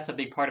think that's a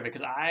big part of it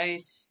because I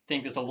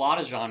think there's a lot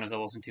of genres I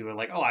listen to. Are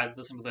like, oh, I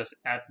listened to this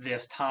at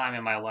this time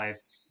in my life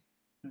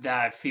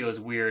that feels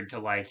weird to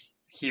like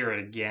hear it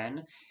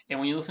again. And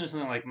when you listen to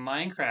something like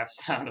Minecraft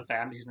sound effect,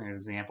 I'm just using an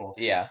example,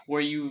 Yeah.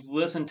 where you've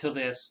listened to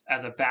this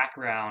as a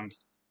background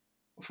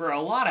for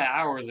a lot of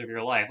hours of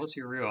your life. Let's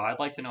be real. I'd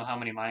like to know how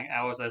many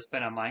hours I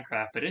spent on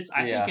Minecraft, but I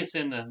think Yeah. it's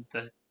in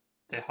the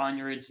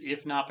hundreds,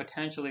 if not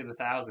potentially the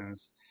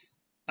thousands.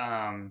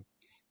 Um,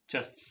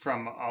 just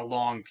from a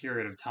long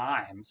period of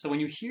time. So when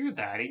you hear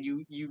that,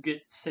 you get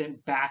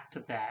sent back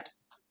to that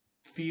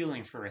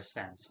feeling for a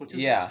sense, which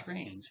is just Yeah.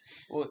 strange.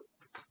 Well,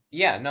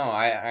 yeah, no,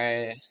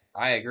 I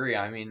agree.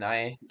 I mean,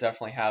 I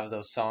definitely have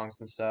those songs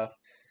and stuff.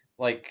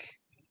 Like,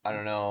 I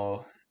don't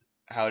know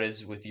how it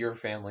is with your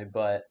family,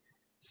 but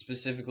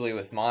specifically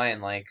with mine,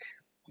 like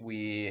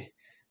we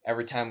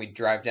every time we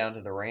drive down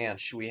to the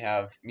ranch, we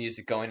have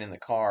music going in the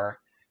car.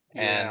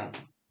 Yeah. And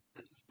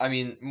I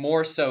mean,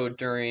 more so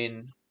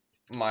during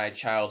my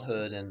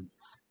childhood and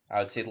I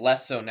would say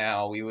less so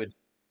now. We would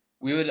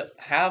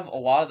have a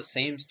lot of the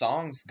same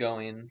songs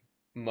going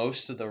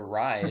most of the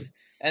ride,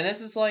 and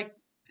this is like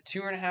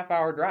 2.5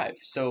 hour drive.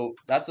 So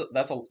that's a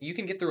you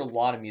can get through a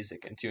lot of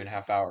music in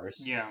 2.5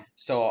 hours. Yeah.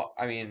 So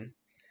I mean,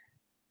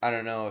 I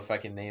don't know if I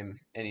can name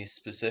any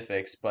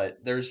specifics, but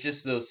there's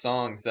just those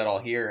songs that I'll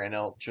hear and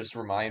it'll just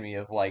remind me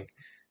of like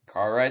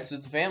car rides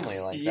with the family.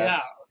 Like Yeah.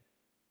 that's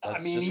I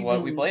that's mean, just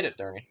what we played it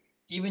during.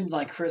 even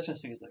like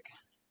Christmas music.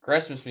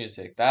 Christmas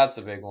music, that's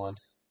a big one.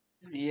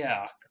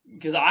 Yeah,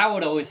 because I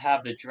would always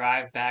have the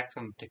drive back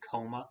from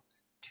Tacoma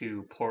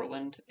to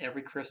Portland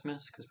every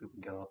Christmas because we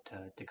would go up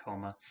to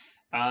Tacoma.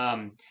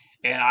 Um,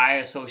 and I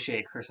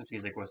associate Christmas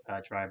music with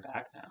that drive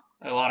back now.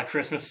 A lot of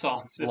Christmas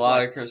songs. A It's lot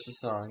like, of Christmas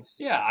songs.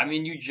 yeah, I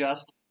mean, you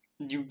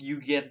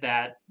get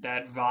that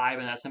vibe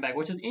and that send back,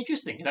 which is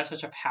interesting because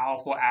that's such a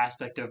powerful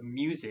aspect of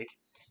music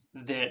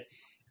that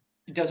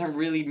it doesn't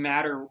really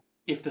matter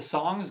if the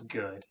song's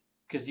good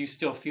because you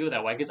still feel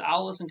that way. Because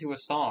I'll listen to a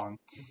song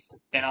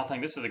and I'll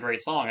think this is a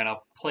great song, and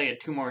I'll play it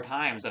two more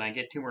times, and I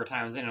get two more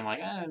times in, and I'm like,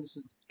 this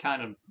is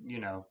kind of,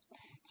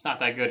 it's not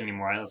that good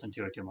anymore. I listen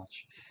to it too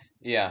much.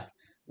 Yeah.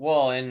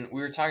 Well, and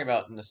we were talking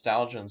about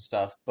nostalgia and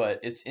stuff, but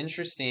it's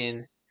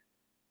interesting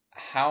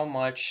how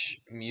much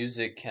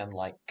music can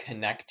like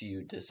connect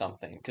you to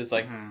something. Because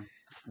like Hmm.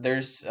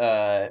 there's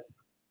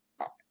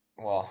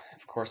well,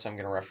 of course I'm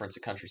gonna reference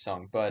a country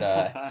song,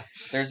 but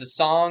there's a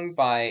song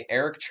by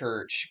Eric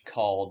Church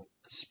called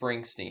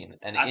Springsteen,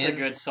 and That's a in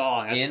good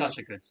song. That's in such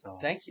a good song.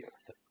 thank you.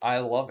 I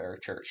love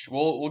Eric Church.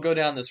 We'll go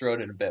down this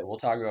road in a bit. We'll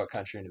talk about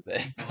country in a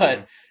bit. Hmm.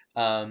 But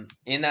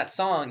in that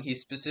song, he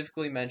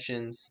specifically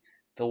mentions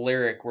the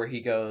lyric where he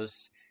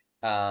goes,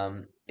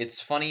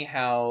 "It's funny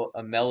how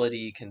a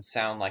melody can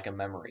sound like a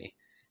memory."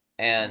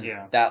 And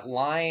Yeah. that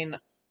line,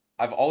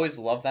 I've always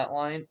loved that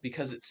line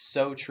because it's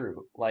so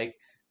true. Like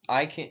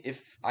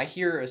if I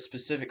hear a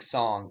specific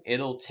song,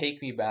 it'll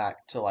take me back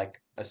to like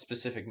a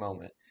specific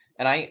moment.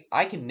 And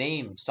I can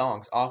name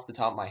songs off the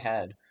top of my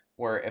head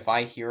where if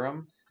I hear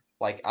them,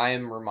 like I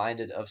am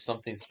reminded of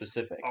something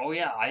specific. Oh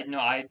yeah. I know.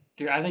 I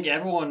think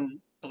everyone,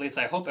 at least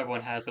I hope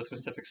everyone has those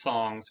specific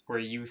songs where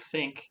you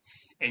think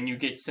and you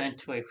get sent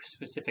to a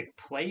specific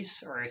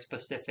place or a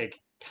specific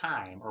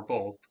time or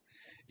both.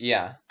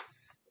 Yeah.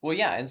 Well,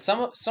 yeah, and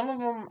some of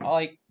them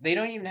like they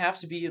don't even have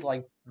to be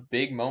like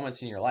big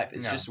moments in your life.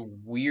 It's No. just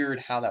weird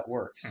how that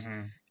works.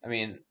 Hmm. I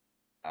mean,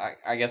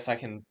 I guess I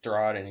can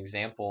throw out an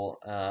example.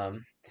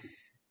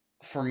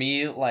 For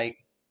me, like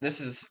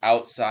this is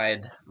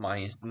outside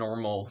my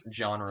normal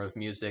genre of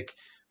music,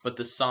 but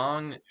the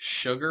song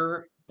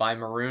 "Sugar" by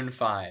Maroon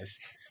 5,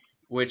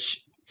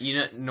 which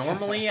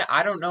normally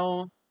I don't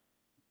know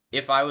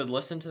if I would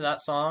listen to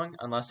that song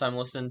unless I'm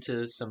listening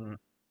to some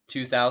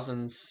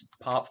 2000s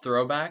pop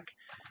throwback.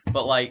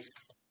 But like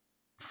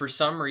for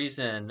some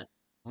reason,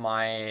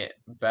 my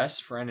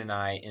best friend and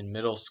I in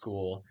middle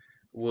school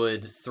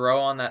would throw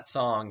on that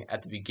song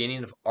at the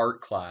beginning of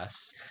art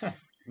class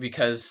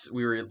because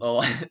we were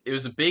it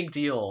was a big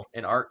deal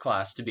in art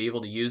class to be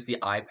able to use the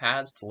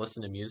iPads to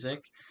listen to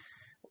music.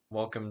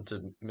 Welcome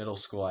to middle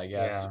school, I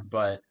guess. Yeah.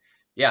 But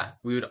yeah,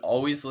 we would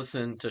always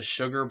listen to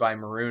Sugar by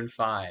Maroon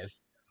 5.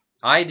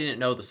 I didn't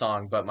know the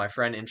song, but my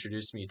friend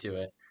introduced me to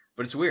it.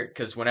 But it's weird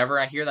because whenever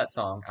I hear that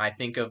song, I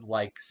think of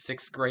like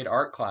sixth grade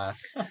art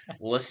class,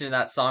 listening to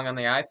that song on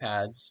the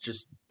iPads,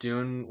 just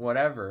doing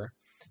whatever.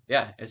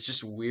 Yeah, it's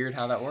just weird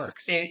how that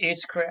works.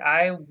 It's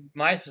I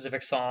my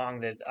specific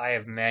song that I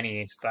have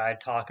many. It's but I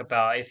talk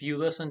about if you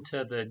listen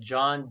to the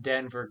John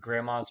Denver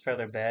Grandma's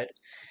Feather Bed,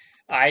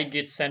 I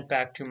get sent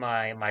back to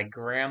my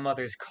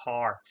grandmother's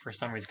car for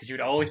some reason because you'd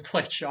always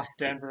play John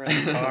Denver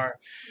in the car,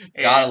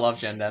 Gotta and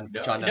love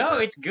no, John no,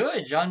 Denver. it's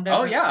good. John Oh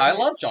Denver's yeah, I great.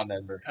 love John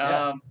Denver.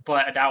 Yeah.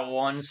 But that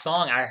one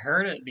song, I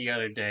heard it the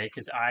other day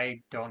because I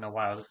don't know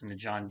why I was listening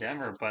to John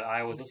Denver, but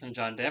I was listening to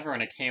John Denver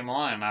and it came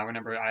on, and I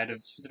remember I had a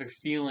specific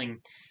feeling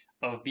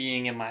of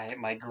being in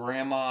my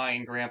grandma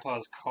and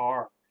grandpa's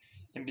car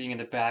and being in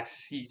the back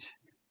seat.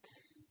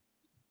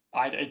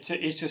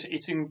 It's just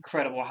it's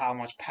incredible how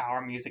much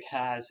power music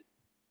has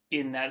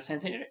in that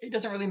sense. And it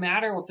doesn't really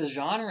matter what the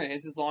genre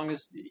is as long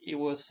as it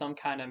was some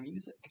kind of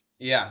music.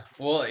 Yeah.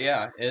 Well,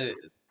 yeah.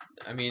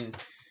 I mean,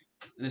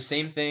 the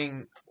same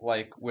thing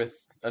like with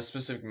a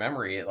specific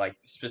memory, like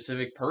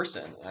specific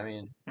person. I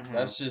mean, Hmm.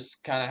 that's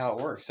just kind of how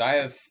it works. I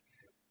have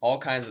all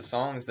kinds of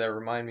songs that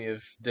remind me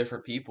of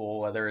different people,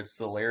 whether it's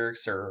the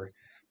lyrics or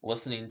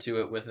listening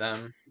to it with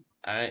them.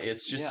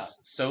 It's Yeah.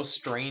 just so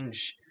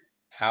strange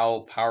how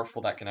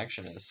powerful that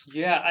connection is.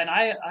 Yeah, and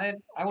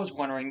I was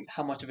wondering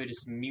how much of it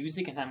is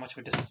music and how much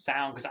of it is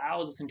sound because I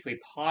was listening to a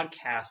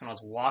podcast when I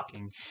was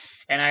walking,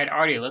 and I had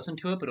already listened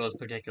to it, but it was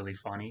particularly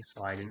funny,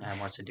 so I didn't have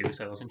much to do,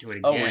 so I listened to it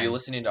Oh, were you again.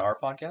 listening to our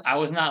I podcast?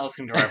 was not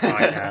listening to our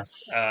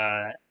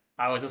podcast.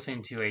 I was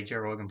listening to a Joe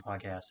Rogan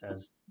podcast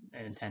as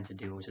I intend to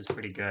do, which is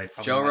pretty good.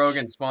 Probably Joe much.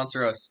 Rogan,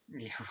 sponsor us.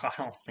 Yeah, I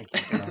don't think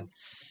he's gonna.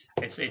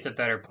 It's a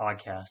better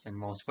podcast in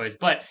most ways.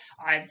 But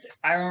I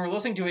remember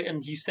listening to it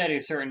and he said a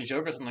certain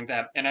joke or something like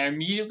that, and I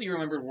immediately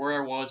remembered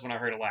where I was when I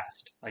heard it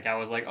last. Like I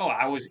was like, oh,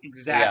 I was Yeah.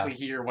 exactly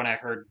here when I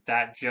heard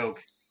that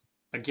joke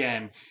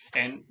again.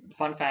 And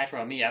fun fact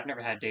about me, I've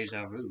never had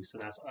deja vu, so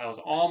that was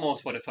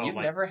almost what it felt You've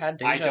like. never had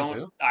I deja don't.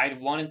 vu? I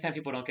 1 in 10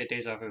 people don't get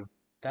deja vu.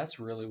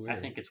 That's really I weird.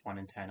 think it's 1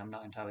 in 10. I'm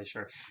not entirely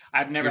sure.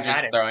 I've You're never had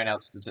just it. throwing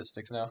out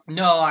statistics now.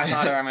 No, I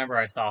thought I remember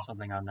I saw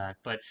something on that,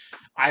 but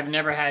I've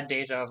never had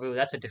deja vu.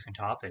 That's a different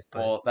topic, but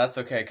Well, that's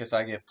okay because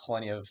I get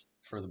plenty of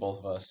for the both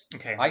of us.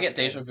 okay, I let's get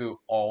go. deja vu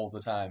all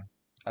the time.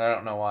 I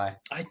don't know why.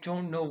 I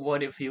don't know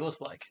what it feels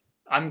like.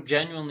 I'm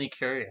genuinely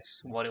curious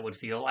what it would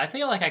feel. I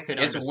feel like I could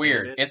It's understand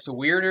weird. it. It's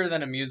weirder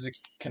than a music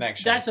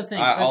connection. That's the thing,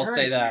 because I've I'll heard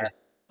say it's weird. that.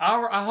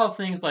 I'll have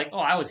things like, oh,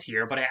 I was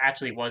here, but I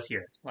actually was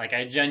here. Like,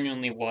 I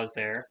genuinely was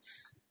there.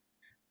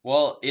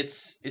 Well,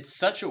 it's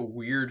such a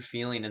weird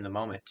feeling in the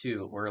moment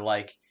too, where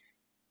like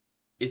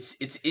it's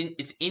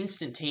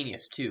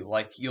instantaneous too.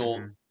 Like you'll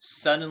Hmm.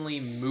 suddenly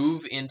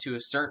move into a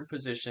certain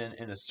position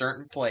in a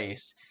certain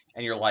place,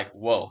 and you're like,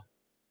 "Whoa,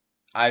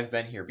 I've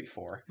been here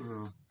before."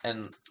 Ooh,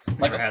 And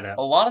like never had that.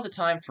 a lot of the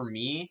time for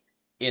me,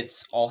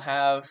 it's I'll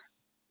have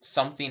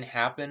something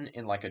happen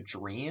in like a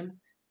dream,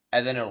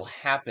 and then it'll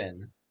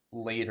happen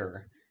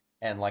later,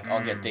 and like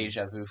I'll get Mm,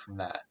 deja vu from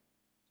that.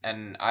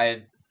 And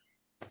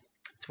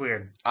it's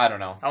weird. I don't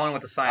know. I wonder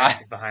what the I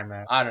science is behind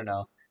that. I don't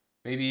know.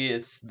 Maybe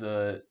it's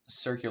the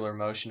circular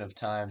motion of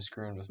time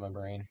screwing with my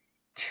brain.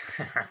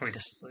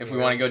 If we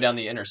want to go down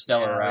the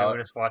interstellar yeah, we were route,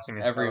 just watching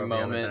a every show the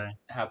other moment day.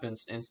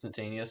 happens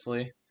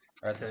instantaneously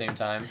or at It's the a same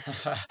time.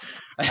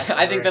 that's a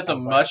I think very that's a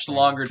complex much thing.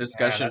 longer Yeah,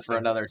 discussion for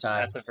another time.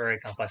 that's a very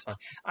complex one.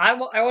 I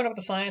wonder what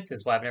the science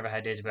is. Well, I've never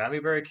had deja vu. I'd be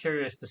very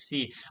curious to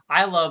see.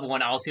 I love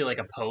when I'll see like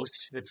a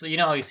post. It's you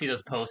know how you see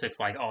those posts. It's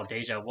like oh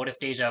deja. What if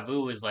deja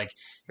vu is like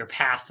your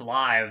past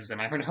lives?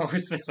 And I would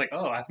always think like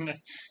oh in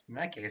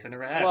that case I've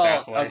never had a Well,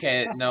 past life.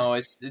 okay, no,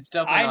 it's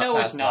definitely I not know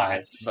it's past not.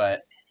 lives, but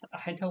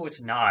I know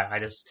it's not.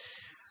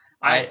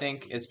 I I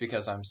think it's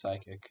because I'm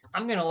psychic.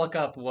 I'm gonna look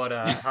up what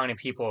how many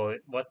people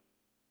what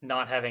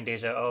not having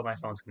deja. Oh, my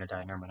phone's gonna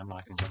die. Never mind. I'm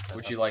not gonna look that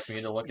Would up. you like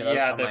me to look it up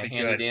Yeah, on that'd my be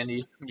handy good.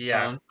 dandy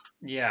Yeah, phone?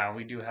 yeah,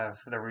 we do have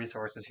the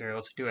resources here.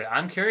 Let's do it.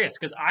 I'm curious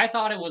because I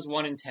thought it was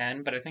 1 in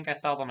 10, but I think I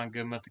saw it on a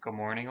Good Mythical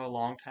Morning a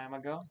long time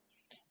ago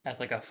as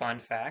like a fun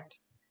fact.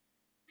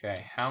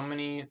 Okay, how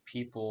many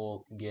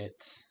people get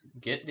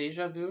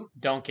deja vu?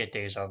 Don't get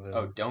deja Oh,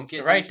 vu. don't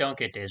get Right? deja Don't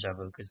get deja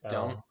vu because don't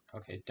that'll.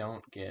 okay,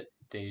 don't get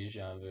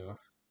deja vu.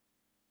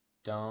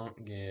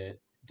 Don't get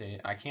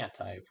I can't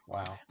type.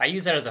 Wow. I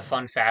use that as a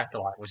fun fact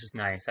a lot, which is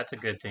nice. That's a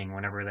good thing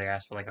whenever they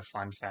ask for like a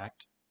fun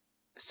fact.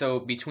 So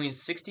between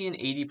 60 and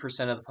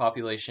 80% of the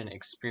population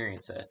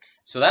experience it.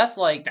 So that's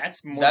like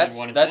That's more than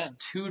one in that's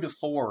ten. 2 to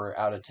 4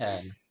 out of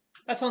 10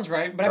 That sounds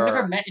right, but I've never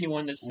or met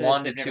anyone that says 1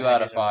 to they've never 2 had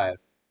out of deja vu. 5.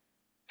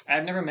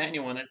 I've never met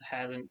anyone that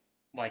hasn't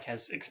like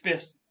has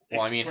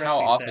Well, I mean, how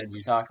expressly often said. do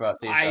you talk about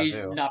deja I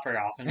vu? not very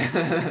often.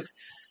 If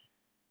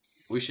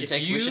We should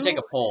take a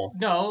you poll.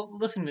 no,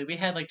 listen, we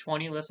had like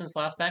 20 listens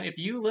last time. If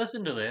you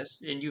listen to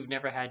this and you've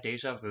never had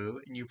deja vu,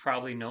 and you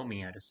probably know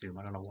me, I'd assume.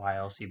 I don't know why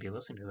else you'd be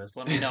listening to this.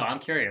 Let me know. I'm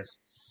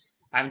curious.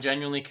 I'm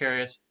genuinely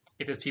curious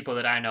if there's people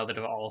that I know that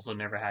have also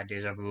never had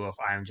deja vu, or if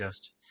I'm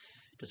just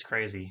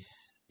crazy.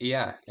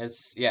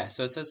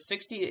 So it says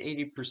 60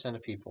 to 80%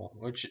 of people,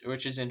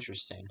 which is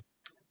interesting.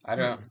 I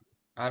don't Hmm.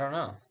 I don't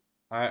know.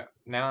 I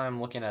now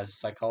I'm looking at a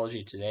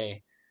Psychology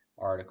Today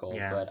article,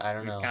 Yeah, but I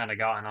don't we've know. kind of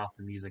gotten off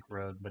the music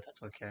road, but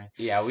that's okay.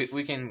 Yeah,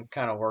 we can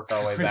kind of work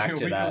our way back to We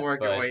can that,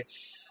 work our but way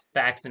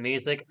back to the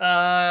music.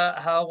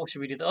 How what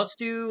should we do? Let's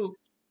do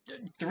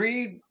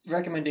three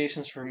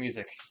recommendations for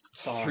music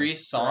three songs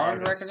for song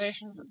artists.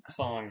 recommendations?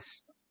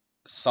 Songs.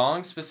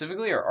 Songs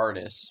specifically or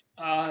artists?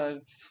 Uh,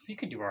 you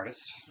could do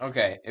artists.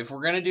 Okay, if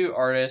we're gonna do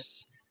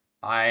artists,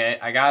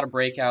 I gotta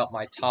break out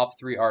my top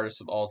three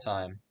artists of all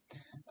time.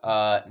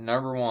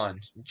 Number one,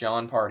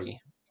 John Party.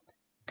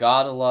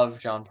 Gotta love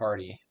John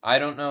Party. I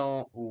don't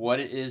know what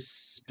it is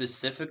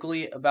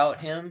specifically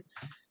about him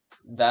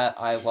that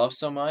I love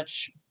so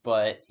much,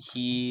 but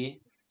he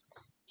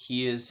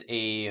is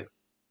a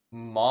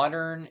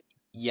modern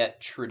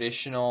yet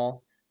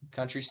traditional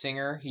country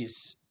singer.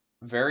 He's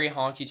very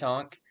honky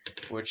tonk,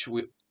 which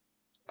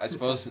I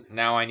suppose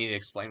now I need to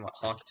explain what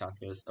honky tonk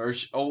is. Talk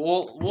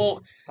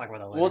about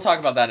that We'll later. talk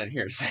about that in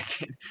here in a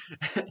second.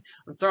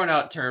 I'm throwing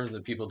out terms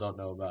that people don't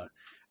know about.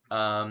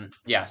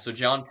 Yeah, so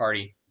John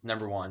Party,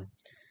 number one.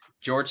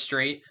 George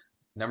Strait,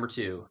 number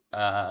two.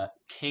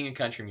 King of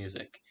country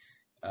music.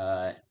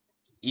 Uh,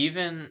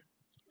 even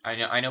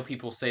I know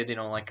people say they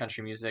don't like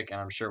country music, and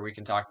I'm sure we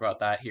can talk about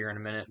that here in a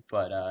minute.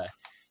 But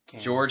Can.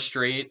 George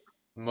Strait,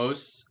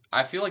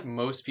 I feel like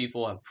most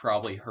people have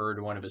probably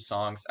heard one of his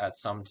songs at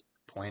some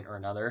point or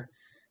another.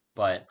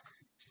 But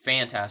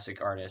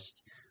fantastic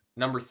artist.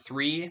 Number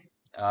three,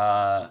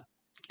 uh,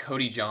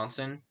 Cody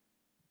Johnson.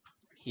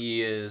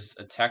 He is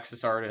a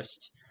Texas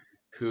artist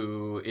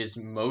who is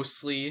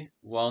mostly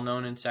well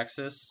known in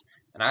Texas.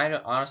 And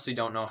honestly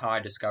don't know how I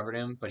discovered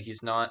him, but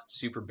he's not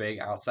super big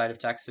outside of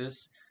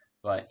Texas.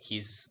 But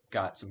he's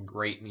got some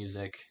great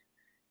music.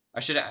 I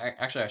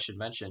should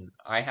mention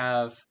I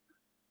have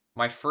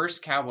my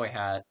first cowboy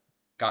hat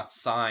got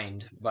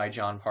signed by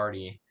John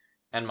Party,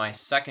 and my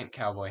second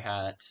cowboy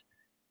hat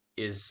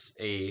is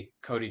a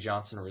Cody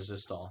Johnson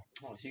resistol.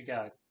 Oh, so you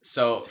got.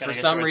 So Just for gotta get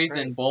the some right reason,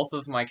 string. both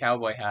of my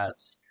cowboy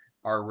hats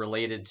are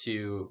related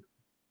to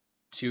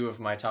two of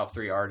my top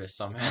three artists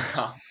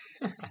somehow.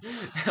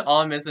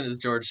 All I'm missing is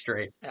George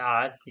Strait.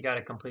 Ah, you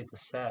gotta complete the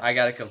set. I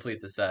gotta complete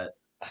the set.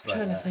 I'm But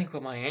trying to think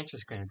what my answer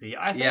is going to be.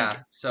 I think yeah,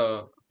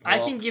 so I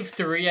can give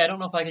three. I don't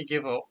know if I could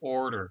give a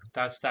order.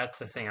 That's the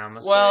thing I'm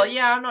gonna say.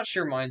 yeah, I'm not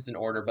sure mine's in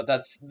order, but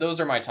those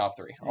are my top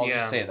three. I'll just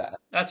Yeah, say that.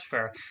 that's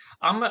fair.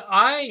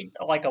 I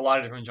like a lot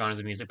of different genres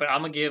of music, but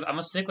I'm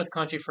gonna stick with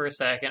country for a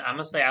second. I'm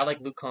gonna say I like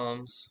Luke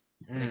Combs.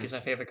 I think Mm, he's my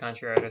favorite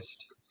country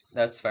artist.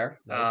 that's fair.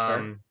 That is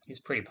fair. He's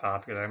pretty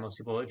popular. Most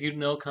people, if you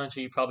know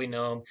country, you probably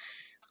know him.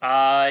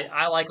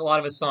 I like a lot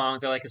of his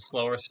songs. I like his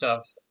slower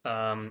stuff,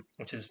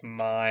 which is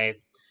my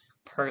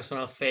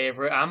personal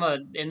favorite.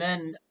 And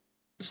then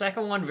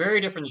second one,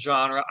 very different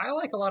genre. I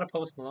like a lot of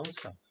Post Malone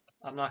stuff.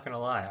 I'm not gonna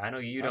lie. I know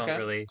you don't Okay.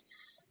 really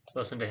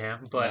listen to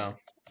him, but No.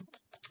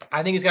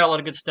 I think he's got a lot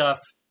of good stuff.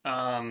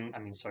 I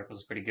mean, Circles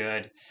is pretty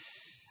good.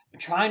 I'm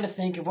trying to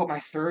think of what my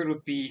third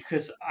would be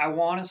because I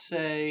want to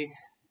say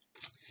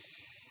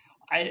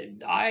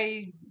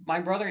my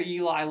brother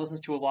Eli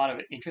listens to a lot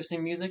of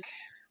interesting music,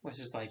 which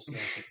is like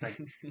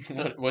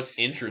the What's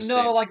no,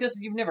 interesting? like this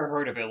you've never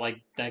heard of it, like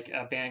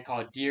a band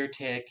called Deer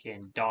Tick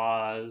and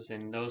Dawes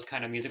and those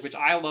kind of music, which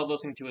I love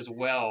listening to as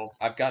well.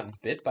 I've gotten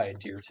bit by a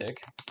deer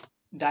tick.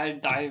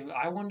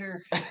 I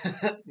wonder.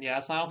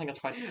 Yes, I don't think it's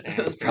quite the same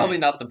That's probably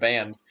not experience. the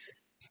band.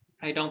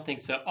 I don't think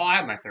so. Oh, I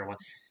have my third one.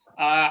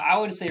 I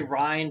would say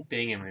Ryan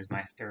Bingham is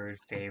my third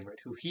favorite.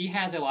 Who he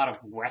has a lot of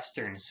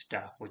Western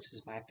stuff, which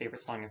is my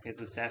favorite song of his.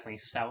 Is definitely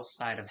 "South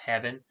Side of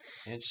Heaven."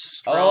 Oh,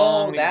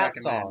 Strongly that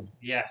recommend. song.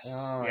 Yes,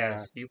 Oh yeah.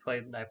 yes. You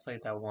played. I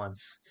played that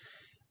once.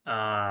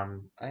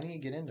 Um, I need to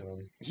get into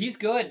him. he's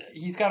good.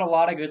 He's got a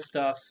lot of good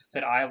stuff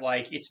that I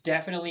like. It's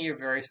definitely a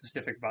very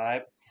specific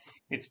vibe.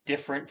 It's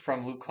different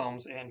from Luke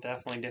Combs and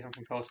definitely different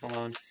from Post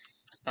Malone.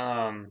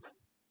 Um,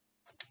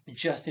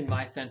 just in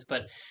my sense,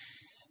 but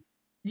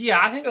yeah,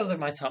 I think those are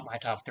my top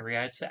three.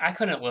 I'd say I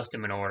couldn't list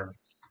them in order.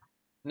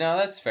 No,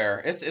 that's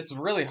fair. It's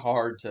really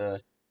hard to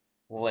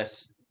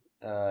list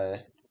uh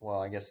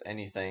I guess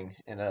anything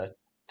in a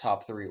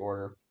top three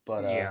order.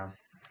 But Yeah,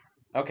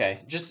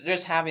 okay,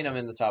 just having them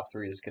in the top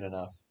three is good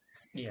enough.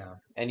 yeah.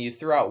 And you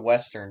threw out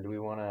Western. Do we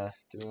wanna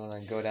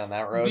go down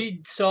that road?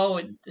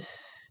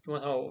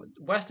 Well,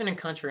 Western and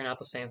country are not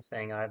the same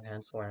thing. I've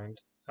hence learned.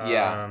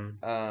 Yeah.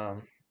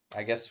 Um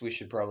I guess we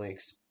should probably or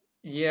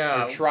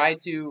Yeah, try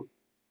to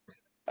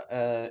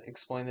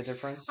explain the I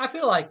difference.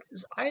 feel like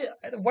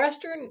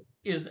Western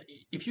is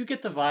if you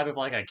get the vibe of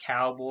like a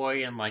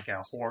cowboy and like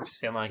a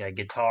horse and like a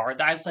guitar,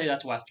 I'd say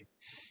that's Western.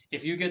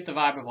 If you get the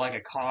vibe of like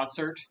a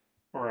concert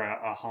or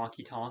a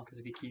honky tonk,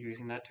 because we keep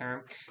using that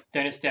term,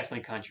 then it's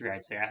definitely country,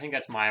 I'd say. I think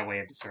that's my way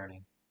of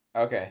discerning.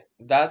 Okay,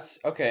 that's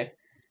okay.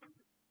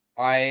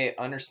 I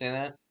understand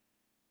that,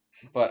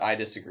 but I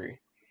disagree.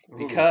 Ooh,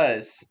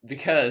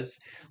 Because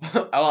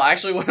well,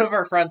 actually, one of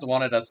our friends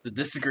wanted us to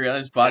disagree on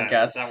this yeah, is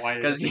podcast that why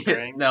you're because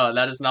disagreeing? no,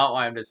 that is not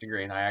why I'm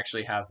disagreeing. I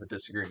actually have a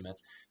disagreement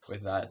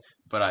with that,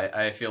 but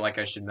I feel like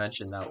I should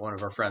mention that one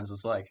of our friends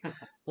was like,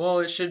 well,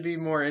 it should be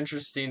more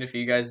interesting if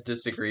you guys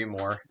disagree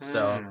more.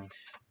 So, Hmm.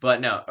 but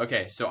no,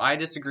 okay, so I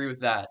disagree with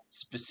that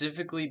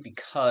specifically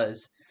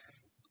because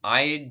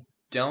I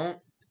don't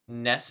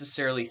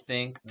necessarily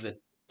think the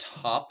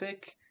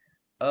topic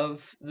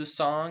of the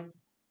song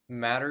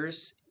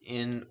matters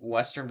in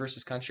Western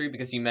versus country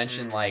because you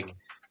mentioned Hmm. like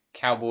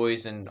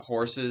cowboys and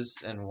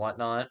horses and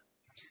whatnot.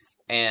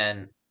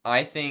 And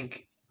I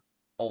think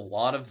a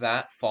lot of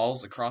that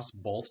falls across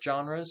both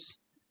genres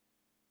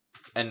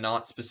and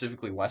not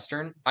specifically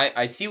Western.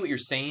 I see what you're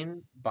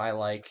saying by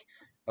like,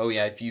 oh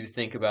yeah, if you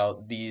think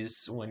about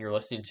these when you're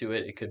listening to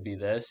it, it could be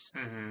this.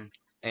 Hmm.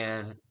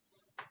 And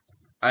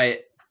I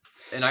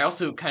I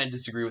also kind of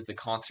disagree with the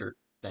concert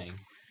thing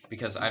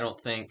because I don't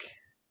think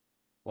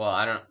well,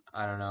 I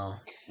don't know. I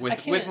With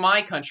can't.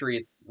 my country,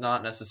 it's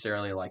not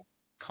necessarily like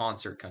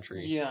concert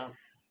country, Yeah,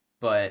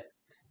 but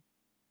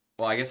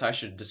well, I guess I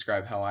should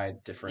describe how I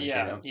differentiate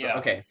yeah, them. But yeah.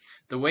 okay,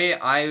 the way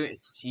I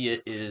see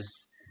it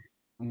is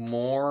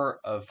more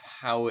of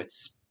how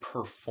it's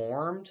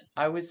performed,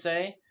 I would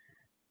say.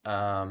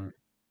 Um,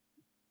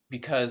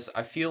 because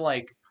I feel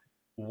like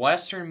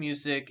Western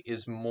music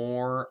is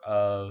more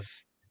of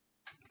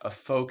a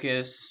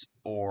focus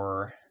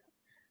or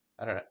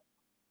I don't know,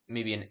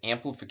 maybe an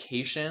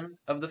amplification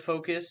of the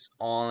focus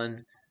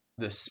on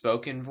the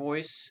spoken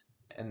voice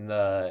and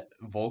the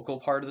vocal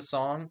part of the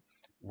song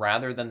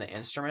rather than the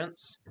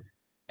instruments.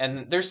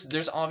 And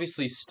there's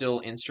obviously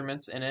still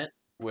instruments in it,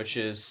 Hmm. which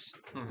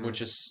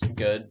is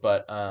good,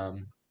 but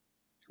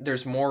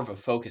there's more of a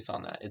focus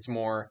on that.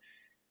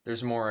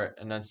 There's more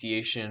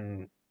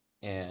enunciation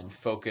and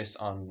focus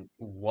on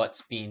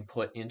what's being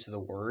put into the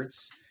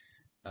words.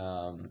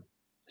 Um,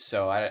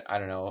 so I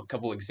don't know, a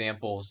couple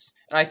examples.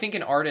 And I think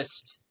an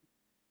artist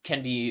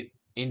can be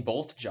in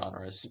both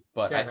genres,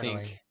 but I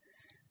Definitely. think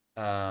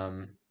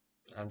um,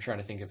 I'm trying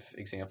to think of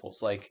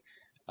examples like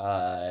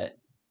uh,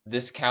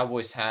 this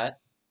Cowboy's Hat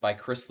by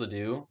Chris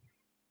Ledoux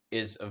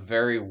is a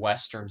very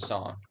Western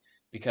song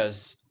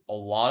because a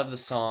lot of the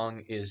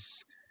song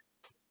is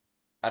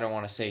I don't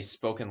want to say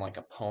spoken like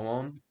a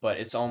poem, but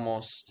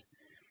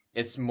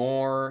it's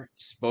more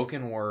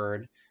spoken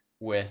word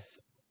with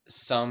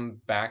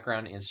some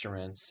background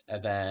instruments,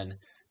 and then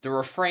the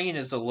refrain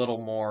is a little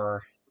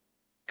more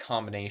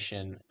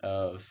combination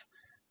of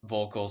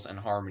vocals and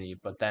harmony,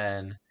 but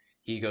then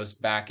he goes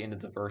back into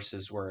the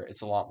verses where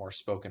it's a lot more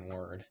spoken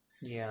word.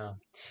 Yeah,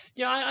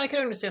 yeah. I can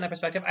understand that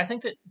perspective. I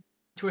think that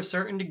to a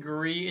certain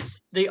degree, it's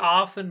they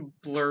often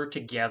blur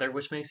together,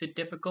 which makes it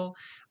difficult.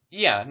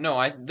 Yeah, no,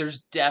 I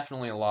there's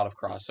definitely a lot of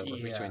crossover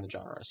Yeah, between the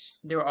genres.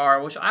 there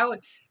are, which I would.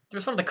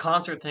 There's one of the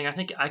concert thing. I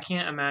think I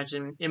can't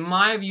imagine. In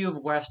my view of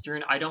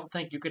Western, I don't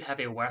think you could have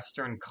a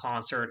Western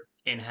concert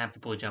and have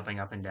people jumping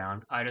up and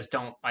down. I just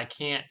don't. I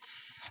can't.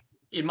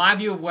 In my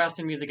view of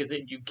Western music, is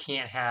that you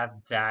can't have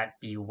that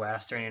be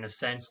Western in a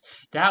sense.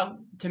 That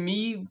to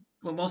me,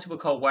 what most people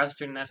call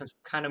Western in that sense,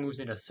 kind of moves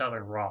into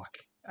Southern rock.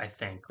 I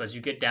think because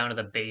you get down to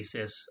the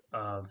basis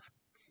of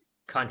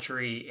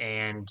country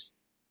and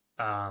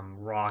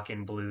rock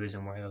and blues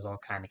and where those all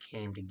kind of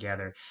came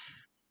together.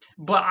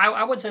 But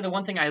I would say the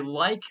one thing I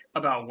like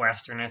about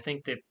Western, I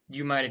think that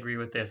you might agree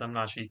with this. I'm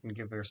not sure you can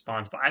give a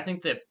response, but I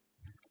think that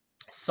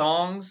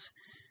songs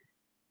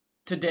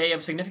today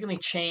have significantly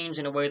changed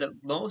in a way that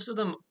most of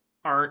them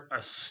aren't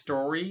a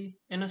story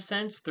in a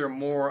sense. They're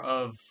more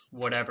of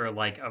whatever,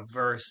 like a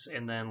verse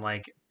and then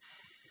like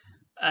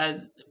uh,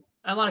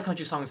 a lot of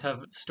country songs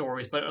have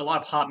stories, but a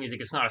lot of pop music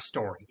it's not a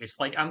story. It's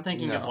like I'm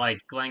thinking of No, like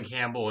Glenn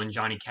Campbell and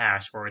Johnny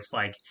Cash, where it's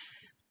like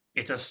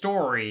it's a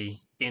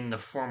story in the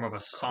form of a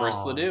Chris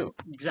song. Ledoux.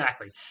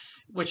 Exactly.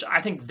 Which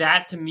I think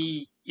that to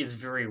me is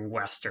very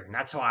Western.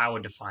 That's how I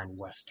would define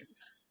Western.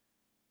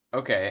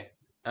 Okay.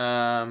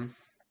 Um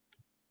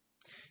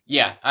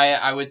yeah,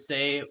 I would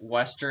say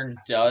Western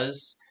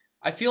does.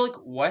 I feel like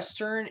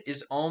Western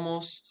is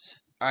almost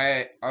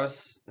I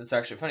was it's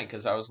actually funny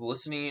because I was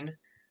listening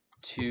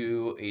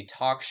to a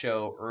talk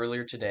show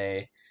earlier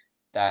today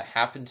that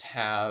happened to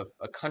have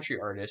a country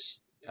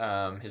artist.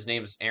 His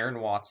name is Aaron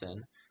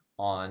Watson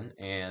on,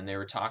 and they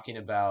were talking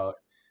about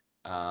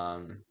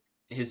um,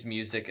 his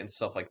music and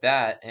stuff like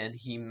that. And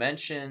he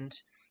mentioned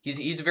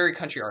he's a very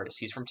country artist.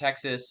 He's from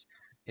Texas.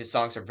 His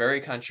songs are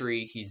very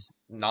country. He's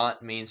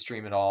not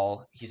mainstream at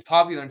all. He's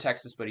popular in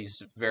Texas, but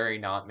he's very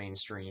not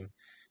mainstream.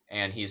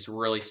 And he's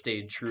really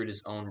stayed true to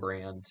his own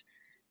brand.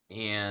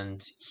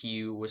 And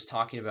he was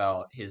talking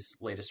about his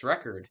latest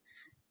record,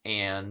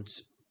 and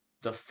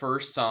the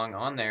first song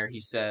on there, he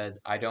said,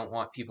 I don't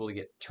want people to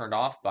get turned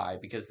off by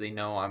because they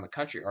know I'm a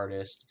country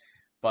artist,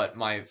 but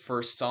my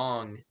first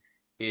song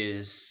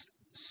is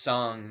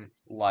sung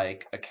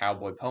like a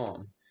cowboy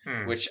poem,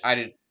 Hmm. which I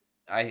did.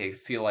 I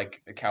feel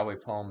like a cowboy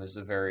poem is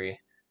a very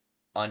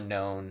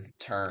unknown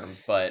term,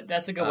 but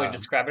That's a good way to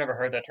describe it. I've never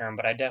heard that term,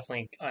 but I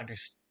definitely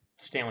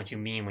understand what you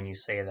mean when you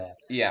say that.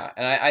 yeah,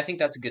 and I think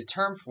that's a good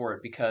term for it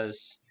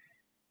because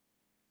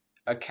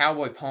a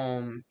cowboy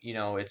poem,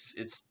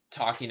 it's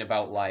talking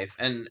about life.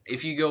 And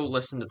if you go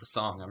listen to the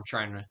song, I'm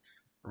trying to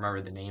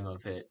remember the name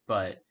of it,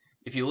 but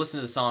if you listen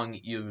to the song,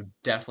 you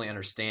definitely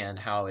understand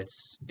how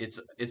it's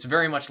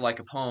very much like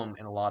a poem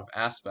in a lot of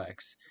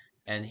aspects,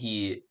 and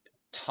he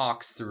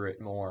talks through it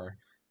more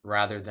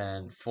rather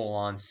than full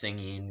on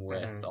singing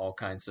with Hmm. all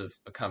kinds of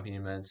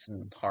accompaniments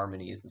and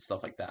harmonies and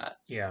stuff like that.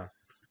 Yeah.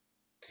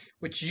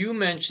 Which you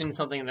mentioned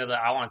something that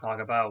I want to talk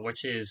about,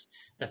 which is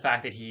the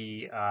fact that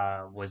he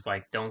was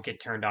like, "Don't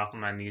get turned off by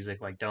my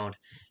music. Like, don't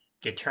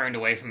get turned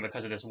away from it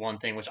because of this one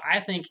thing." Which I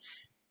think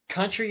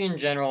country in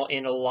general,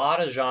 in a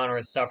lot of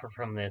genres, suffer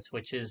from this,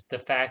 which is the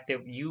fact that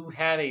you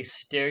have a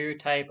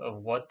stereotype of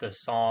what the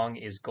song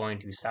is going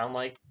to sound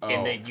like,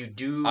 and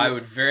Oh, I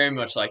would very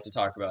much like to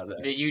talk about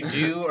that this. you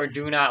do or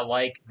do not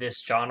like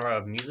this genre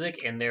of music,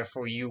 and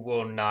therefore you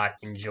will not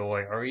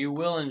enjoy, or you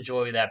will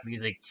enjoy that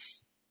music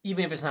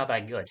even if it's not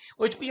that good.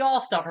 Which we all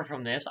suffer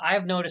from this. I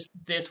have noticed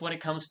this when it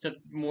comes to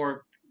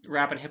more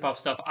rap and hip hop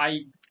stuff.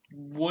 I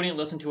wouldn't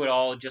listen to it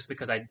all just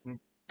because I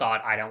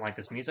thought I don't like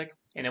this music.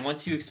 And then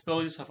once you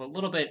expose yourself a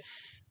little bit,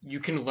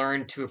 you can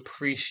learn to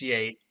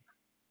appreciate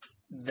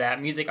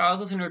that music. I was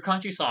listening to a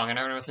country song and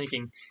I remember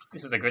thinking,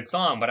 this is a good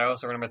song, but I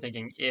also remember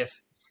thinking, if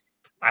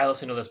I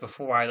listened to this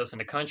before I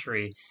listened to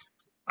country,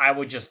 I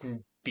would just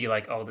be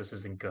like, oh, this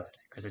isn't good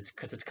because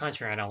it's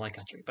country. And I don't like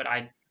country, but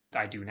I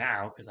do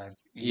now because I've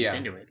eased Yeah,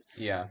 into it.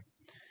 yeah.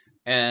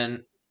 And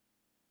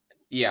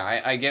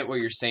yeah, I get what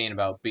you're saying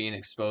about being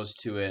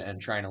exposed to it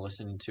and trying to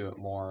listen to it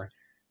more.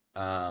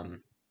 Um,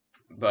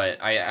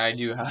 but I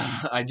do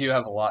have I do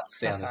have a lot to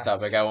say on this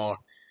topic. I won't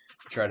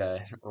try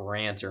to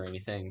rant or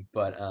anything,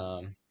 but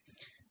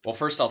well,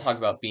 first I'll talk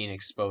about being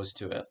exposed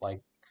to it. Like,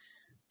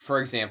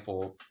 for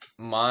example,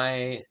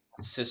 my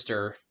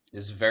sister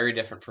is very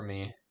different from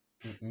me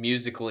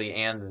musically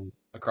and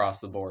across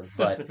the board,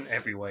 This but in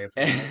every way,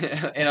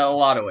 apparently. in a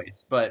lot of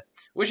ways, but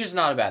which is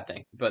not a bad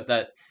thing. But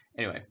that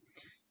anyway,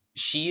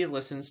 she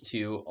listens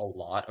to a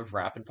lot of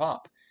rap and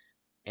pop.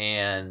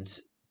 And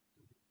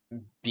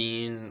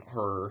being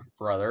her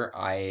brother,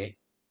 I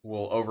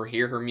will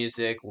overhear her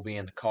music, we'll be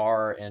in the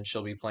car and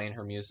she'll be playing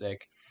her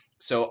music.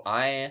 So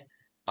I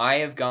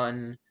have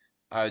gotten,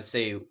 I would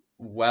say,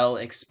 well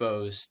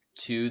exposed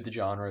to the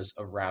genres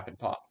of rap and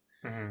pop.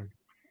 Hmm.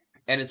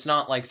 And it's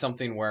not like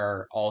something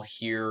where I'll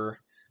hear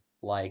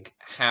like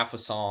half a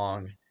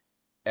song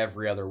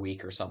every other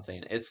week or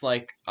something. It's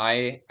like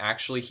I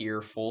actually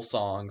hear full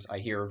songs. I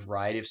hear a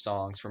variety of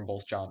songs from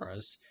both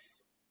genres.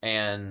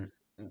 And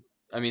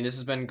I mean, this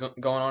has been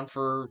going on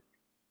for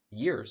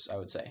years, I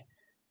would say.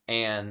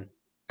 And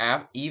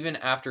even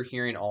after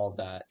hearing all of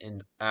that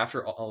and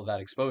after all of that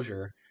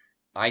exposure,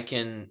 I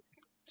can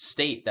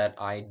state that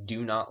I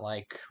do not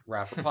like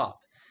rap or pop.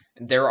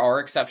 There are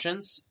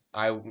exceptions.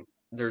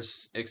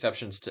 There's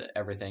exceptions to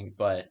everything,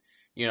 but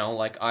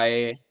like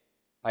I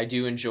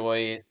do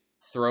enjoy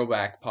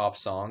throwback pop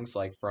songs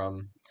like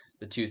from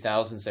the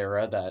 2000s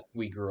era that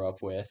we grew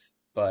up with,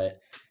 but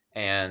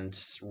and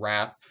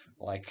rap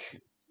like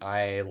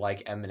I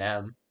like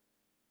Eminem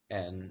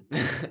and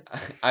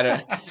I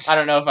don't I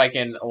don't know if I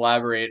can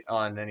elaborate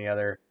on any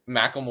other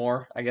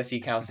Macklemore. I guess he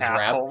counts as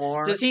rap.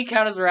 Macklemore? Does he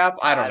count as rap?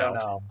 I don't I don't know.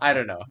 know. I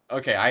don't know.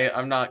 Okay,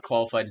 I'm not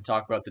qualified to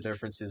talk about the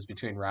differences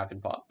between rap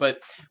and pop.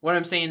 But what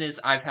I'm saying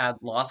is I've had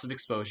lots of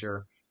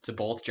exposure to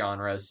both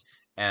genres,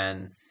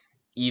 and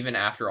even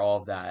after all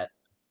of that,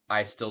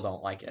 I still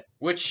don't like it.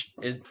 Which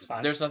is It's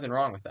fine. there's nothing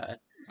wrong with that.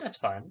 That's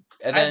fine.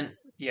 And I then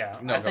Yeah,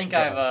 no, go ahead.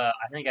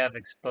 I think I've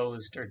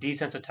exposed or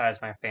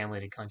desensitized my family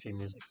to country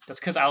music just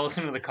because I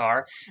listen to the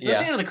car. Yeah.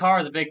 Listening to the car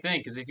is a big thing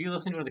because if you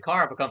listen to the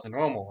car, it becomes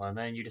normal, and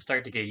then you just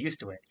start to get used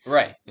to it.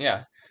 Right.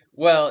 Yeah.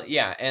 Well,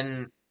 yeah,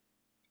 and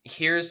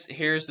here's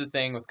the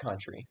thing with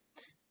country.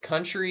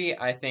 Country,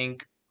 I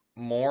think,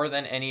 more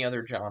than any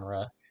other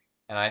genre,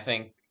 and I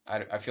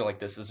feel like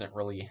this isn't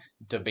really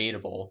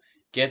debatable,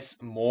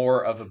 gets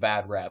more of a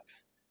bad rep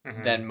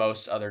Hmm. than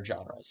most other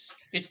genres.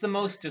 It's the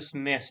most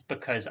dismissed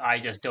because I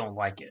just don't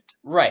like it.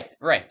 Right,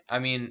 right. I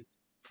mean,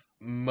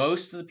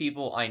 most of the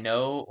people I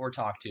know or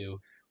talk to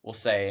will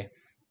say,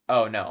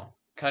 "Oh no,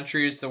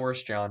 country is the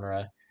worst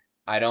genre.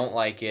 I don't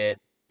like it.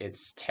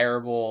 It's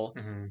terrible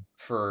Hmm.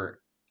 for,"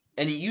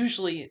 and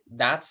usually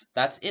that's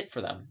it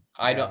for them.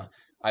 Yeah,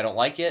 I don't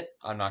like it.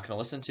 I'm not going to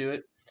listen to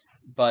it,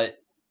 but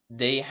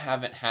they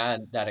haven't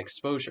had that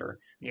exposure.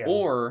 yeah,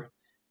 Or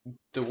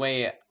the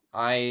way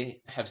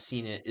I have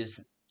seen it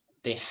is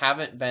they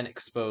haven't been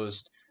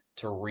exposed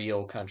to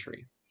real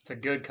country. it's a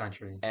good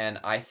country. And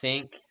I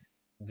think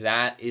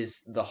that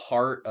is the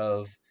heart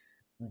of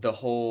the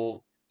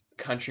whole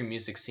country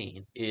music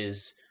scene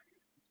is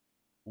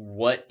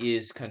what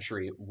is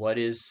country? What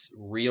is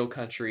real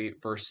country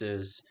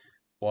versus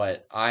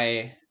what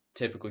I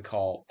typically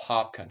call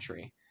pop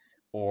country?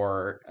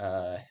 Or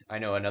I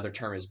know another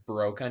term is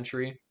bro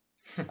country.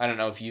 I don't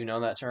know if you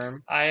know that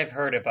term. I have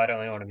heard it, but I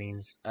don't know what it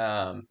means.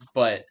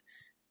 But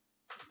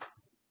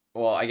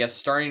well, I guess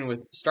starting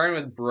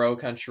with bro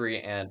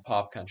country and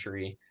pop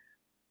country.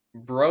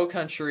 Bro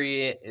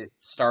country, it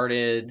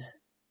started,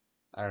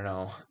 I don't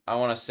know, I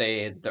want to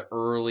say the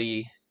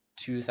early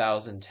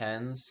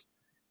 2010s.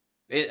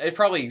 It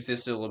probably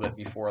existed a little bit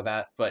before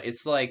that, but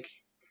it's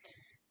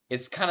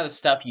kind of the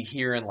stuff you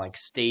hear in like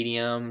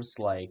stadiums.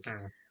 Like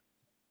Mm,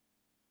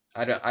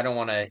 I don't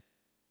want to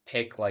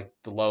pick like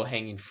the low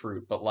hanging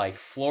fruit, but like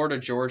Florida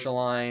Georgia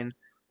Line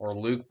or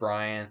Luke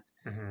Bryant,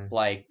 hmm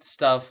like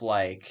stuff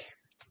like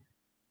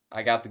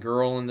I got the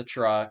girl in the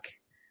truck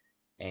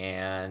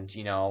and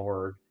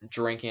we're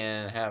drinking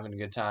and having a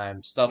good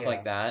time, stuff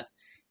like Yeah. that.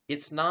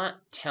 It's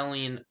not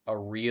telling a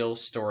real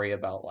story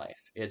about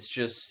life.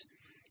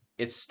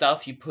 It's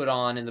stuff you put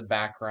on in the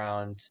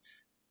background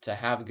to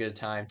have a good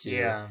time to.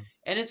 Yeah.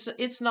 And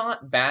it's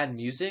not bad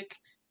music.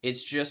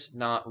 It's just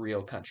not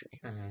real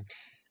country. hmm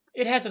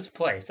It has its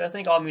place. I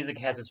think all music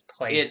has its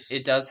It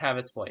place. does have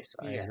its place.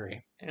 I Yeah,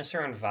 agree. in a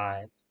certain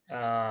vibe.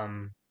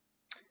 Um,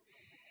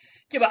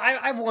 yeah, but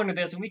I've wondered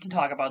this, and we can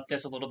talk about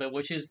this a little bit,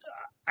 which is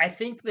I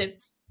think that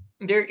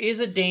there is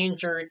a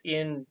danger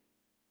in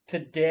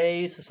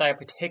today's society,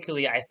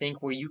 particularly, I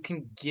think, where you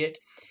can get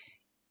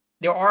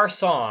there are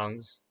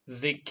songs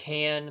that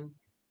can,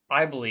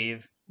 I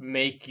believe,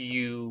 make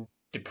you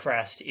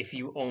depressed if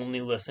you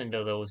only listen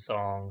to those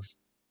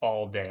songs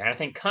all day. And I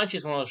think country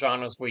is one of those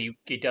genres where you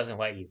it doesn't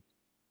let you.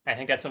 I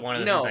think that's one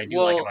of the things No, I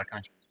do like well, about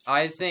country.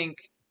 I think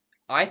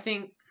I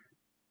think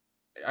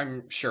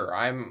I'm sure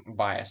I'm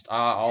biased.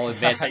 I'll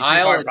admit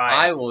You are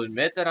I biased. will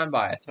admit that I'm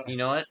biased. You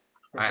know what?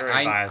 We're very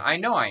I biased.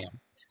 know I am.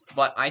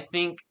 But I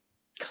think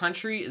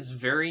country is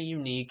very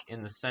unique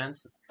in the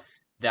sense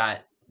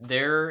that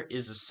there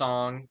is a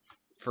song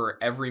for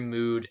every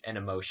mood and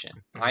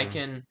emotion.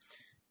 hmm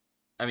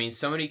I mean,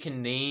 somebody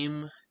can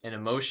name an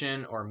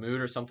emotion or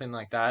mood or something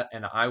like that,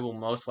 and I will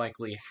most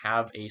likely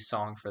have a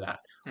song for that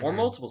or hmm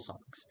multiple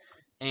songs.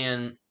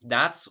 And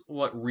that's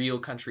what real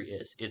country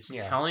is. It's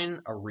Yeah. telling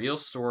a real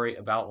story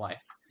about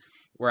life.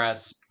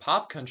 Whereas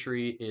pop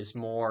country is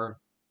more,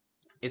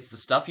 it's the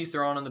stuff you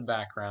throw on in the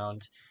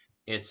background.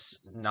 It's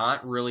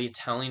not really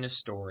telling a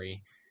story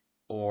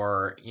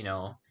or.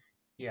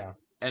 Yeah.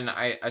 And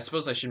I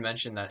suppose I should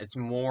mention that it's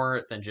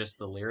more than just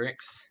the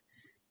lyrics.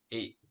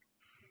 It,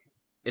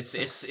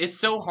 This. it's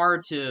so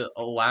hard to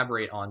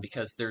elaborate on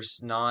because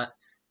there's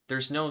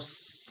no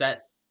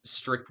set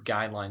strict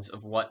guidelines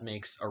of what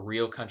makes a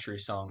real country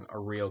song a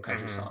real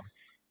country hmm song.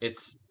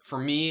 It's for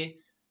me,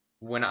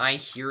 when I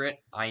hear it,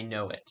 I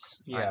know it.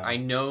 Yeah. I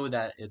know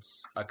that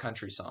it's a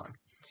country song.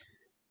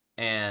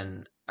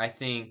 And I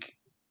think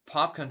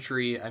pop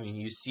country, I mean,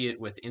 you see it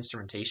with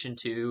instrumentation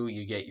too.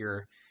 You get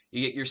your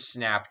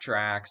snap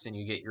tracks and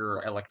you get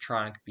your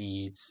electronic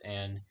beats,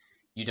 and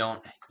you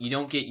don't you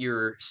don't get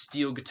your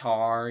steel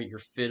guitar, your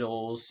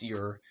fiddles,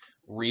 your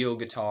real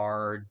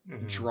guitar,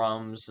 hmm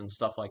drums and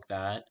stuff like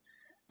that.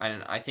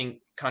 And I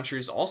think country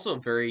is also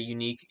very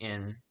unique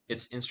in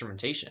its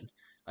instrumentation.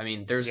 I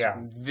mean, there's Yeah.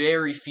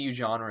 very few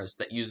genres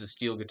that use a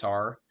steel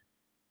guitar,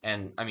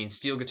 and I mean,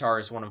 steel guitar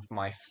is one of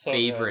my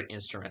So good. favorite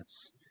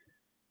instruments.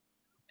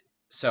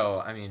 So,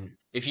 I mean,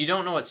 if you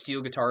don't know what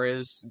steel guitar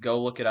is,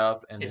 go look it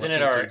up and Isn't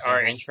it listen to our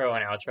examples. intro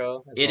and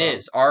outro as It well?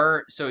 is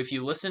our so if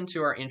you listen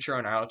to our intro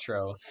and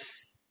outro,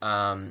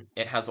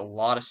 it has a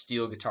lot of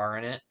steel guitar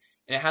in it,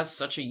 and it has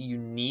such a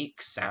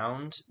unique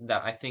sound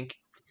that I think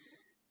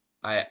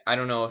I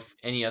don't know if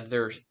any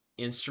other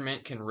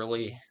instrument can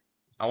really.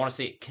 I want to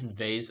say it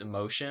conveys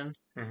emotion,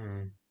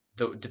 hmm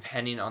though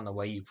depending on the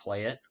way you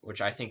play it,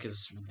 which I think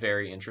is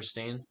very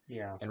interesting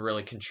Yeah. and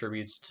really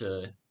contributes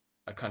to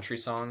a country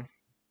song.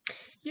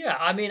 Yeah.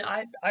 I mean,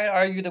 I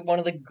argue that one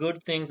of the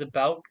good things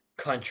about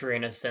country,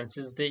 in a sense,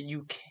 is that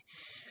you can.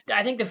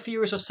 I think the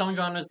fear is with some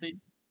genres that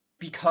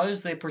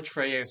because they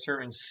portray a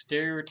certain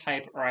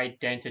stereotype or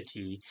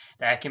identity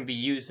that can be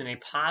used in a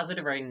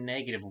positive or a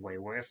negative way,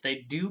 where if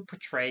they do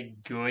portray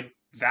good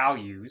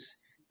values,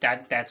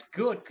 that's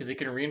good because it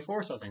can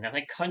reinforce those things. I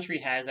think country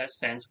has that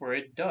sense where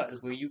it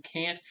does, where you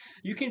can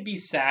be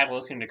sad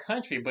listening to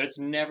country, but it's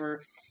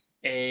never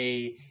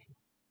a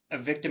a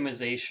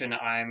victimization.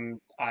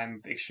 I'm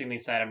extremely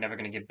sad. I'm never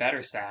going to get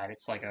better. Sad.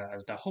 It's like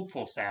a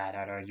hopeful sad.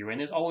 I'd argue. And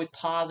there's always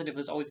positive.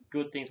 There's always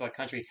good things about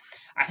country.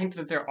 I think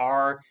that there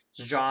are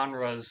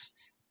genres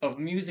of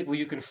music where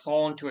you can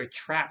fall into a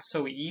trap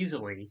so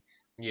easily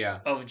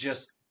Yeah. of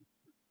just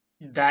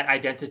that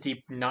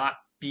identity not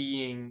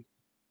being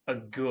a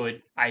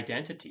good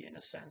identity in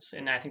a sense.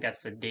 And I think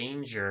that's the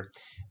danger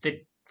that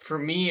for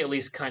me at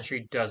least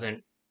country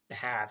doesn't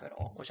have at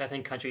all. Which I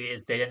think country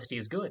is the identity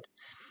is good.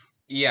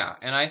 Yeah,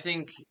 and I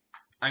think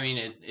I mean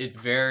it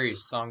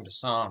varies song to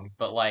song,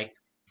 but like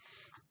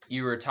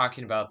you were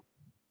talking about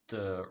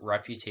the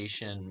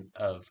reputation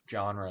of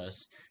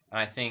genres, and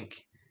I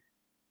think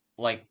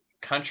like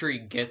country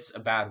gets a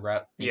bad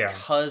rep Yeah.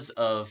 because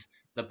of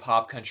the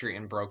pop country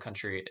and bro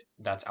country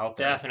that's out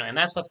there. Definitely, and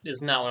that stuff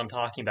is not what I'm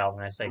talking about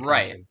when I say Right.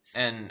 country.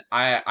 And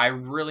I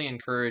really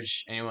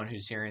encourage anyone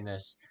who's hearing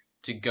this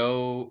to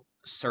go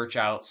search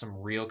out some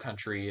real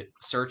country,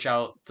 search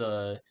out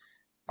the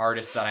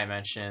artist that I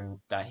mentioned,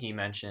 that he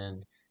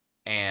mentioned,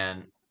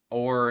 and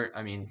or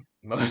I mean,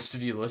 most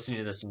of you listening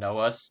to this know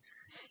us.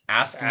 Just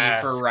Ask me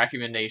for ask.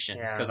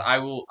 recommendations because Yeah, I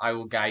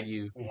will guide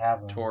you we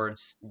have them.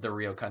 towards the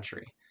real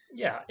country.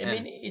 Yeah, I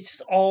mean, And it's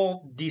just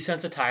all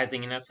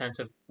desensitizing in that sense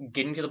of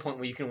getting to the point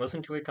where you can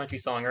listen to a country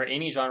song or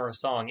any genre of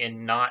song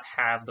and not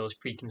have those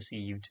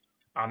preconceived,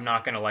 I'm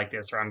not going to like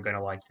this or I'm going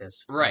to like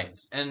this right,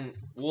 things. and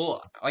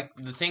well, like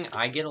the thing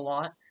I get a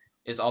lot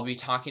is I'll be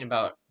talking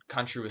about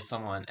country with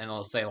someone and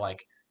they'll say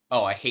like,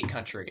 "Oh, I hate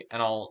country,"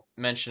 and I'll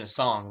mention a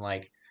song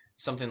like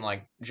something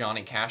like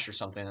Johnny Cash or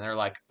something, and they're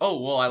like,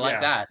 "Oh, well, I like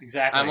Yeah, that."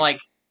 I'm exactly. like,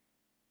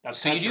 That's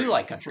so you do country.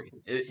 like country.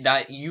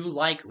 That you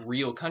like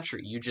real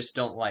country. You just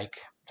don't like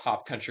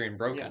pop country and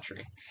bro Yeah.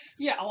 country.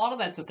 Yeah, a lot of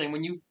that's the thing.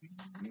 When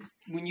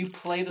you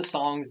play the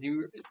songs,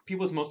 you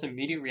people's most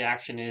immediate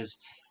reaction is,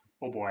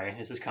 "Oh boy,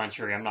 this is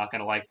country. I'm not going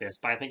to like this."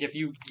 But I think if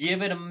you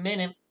give it a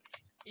minute,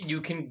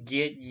 you can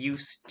get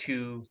used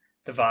to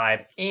the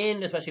vibe,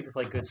 and especially if you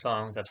play good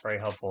songs, that's very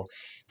helpful.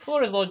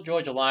 Florida's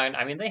Georgia Line,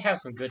 I mean, they have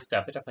some good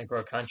stuff. They definitely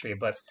grow country,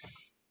 but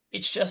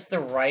it's just the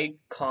right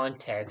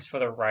context for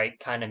the right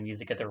kind of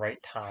music at the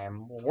right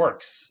time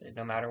works,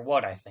 no matter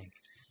what, I think.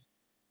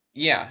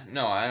 Yeah,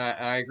 no,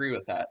 I agree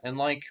with that. And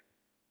like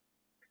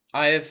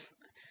I've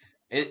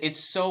it's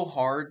so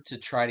hard to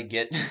try to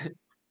get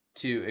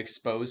to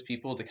expose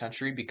people to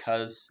country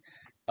because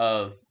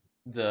of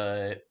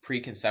the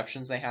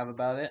preconceptions they have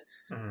about it.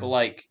 But Mm-hmm.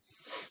 like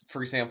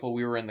for example,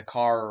 we were in the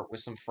car with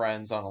some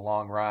friends on a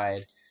long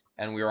ride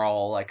and we were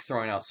all like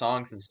throwing out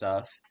songs and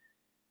stuff.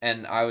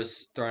 And I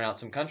was throwing out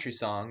some country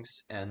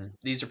songs, and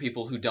these are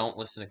people who don't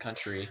listen to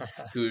country,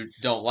 who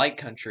don't like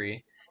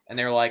country, and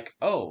they're like,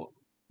 "Oh,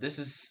 this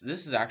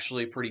is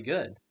actually pretty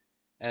good."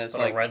 And it's Little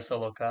like, Red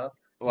Solo Cup.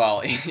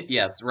 well,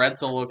 yes, Red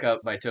Solo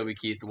Cup by Toby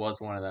Keith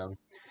was one of them,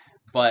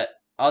 but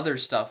other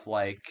stuff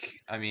like,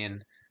 I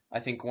mean, I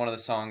think one of the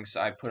songs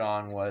I put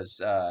on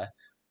was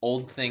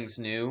 "Old Things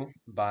New"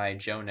 by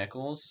Joe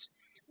Nichols,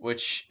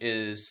 which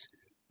is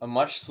a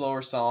much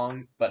slower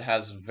song but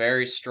has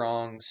very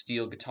strong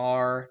steel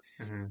guitar.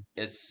 Mm-hmm.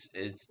 It's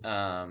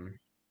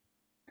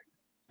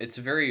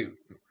a very,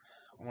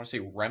 I want to say,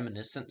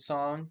 reminiscent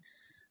song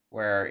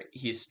where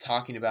he's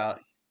talking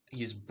about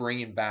he's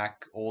bringing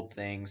back old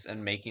things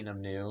and making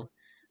them new,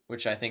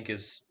 which I think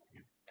is,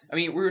 I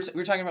mean, we were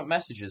talking about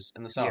messages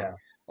in the song. Yeah.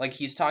 Like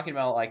he's talking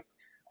about like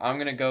I'm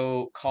gonna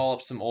go call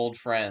up some old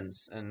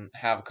friends and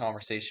have a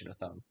conversation with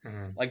them.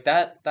 Mm-hmm. Like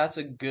that's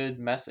a good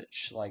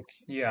message. Like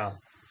Yeah.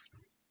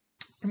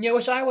 Yeah,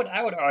 which I would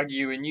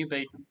argue, and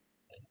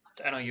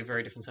I know you have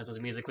very different senses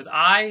of music, but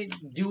I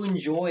do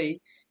enjoy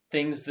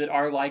things that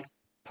are like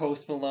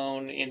Post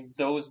Malone and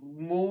those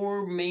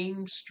more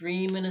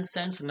mainstream in a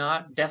sense,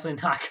 not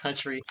definitely not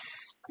country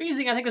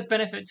music. I think there's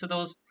benefit to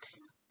those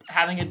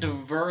having a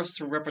diverse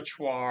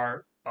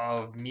repertoire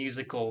of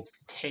musical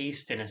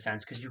taste in a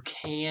sense because you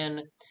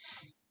can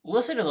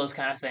listen to those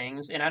kind of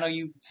things. And I know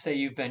you say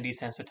you've been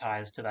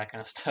desensitized to that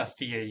kind of stuff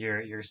via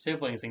your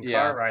siblings and car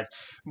yeah, rides,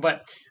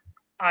 but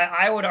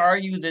I would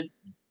argue that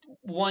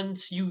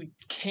once you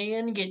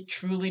can get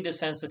truly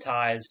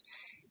desensitized,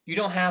 you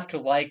don't have to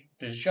like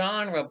the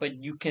genre,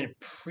 but you can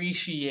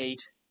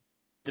appreciate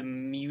the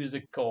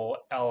musical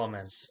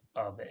elements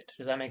of it.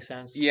 Does that make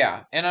sense?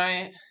 yeah, and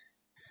I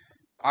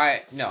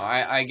no,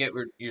 I get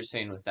what you're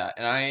saying with that,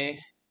 and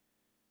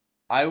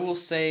I will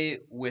say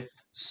with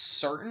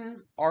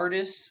certain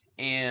artists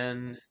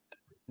and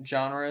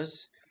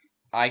genres,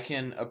 I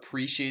can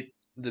appreciate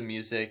the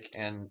music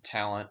and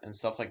talent and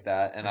stuff like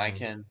that, and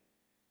Hmm.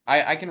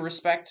 I can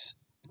respect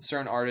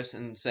certain artists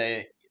and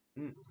say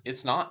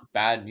it's not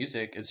bad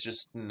music, it's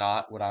just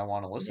not what I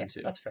want to Yeah, listen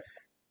to. that's fair.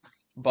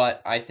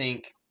 But I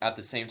think at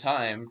the same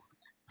time,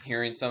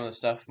 hearing some of the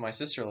stuff my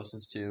sister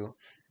listens to,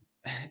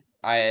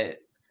 I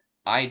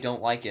I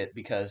don't like it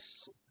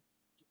because,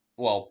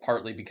 well,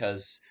 partly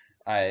because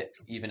I,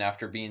 even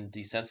after being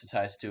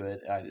desensitized to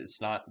it,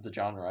 it's not the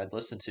genre I'd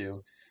listen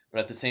to.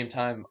 But at the same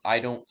time, I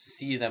don't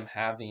see them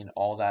having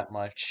all that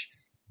much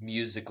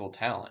musical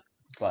talent.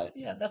 But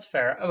Yeah, that's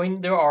fair. I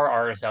mean, there are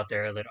artists out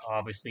there that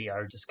obviously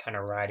are just kind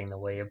of riding the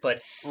wave,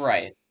 but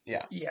right,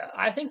 yeah, yeah,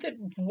 I think that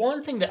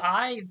one thing that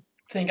I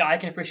think I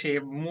can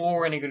appreciate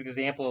more, and a good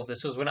example of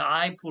this was when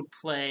I would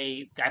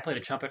play. I played a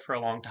trumpet for a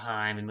long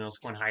time in middle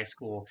school and high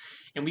school,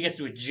 and we got to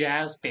do a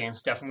jazz band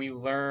stuff, and we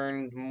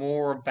learned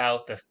more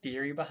about the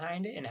theory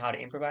behind it and how to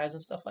improvise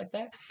and stuff like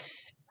that.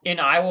 And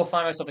I will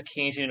find myself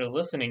occasionally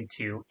listening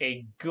to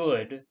a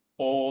good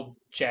old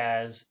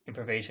jazz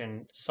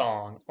improvisation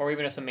song, or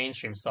even as a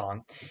mainstream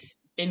song,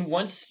 and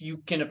once you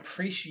can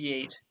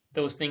appreciate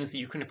those things that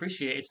you can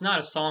appreciate, it's not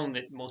a song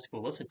that most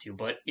people listen to,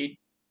 but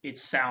it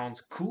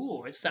sounds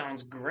cool. It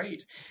sounds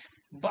great.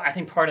 But I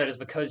think part of that is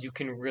because you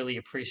can really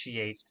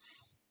appreciate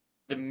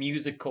the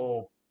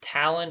musical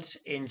talent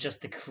and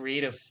just the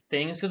creative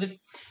things. Because if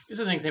this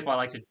is an example I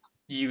like to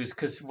use,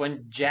 because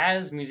when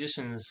jazz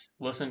musicians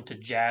listen to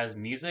jazz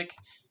music,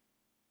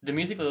 the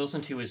music they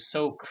listen to is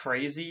so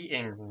crazy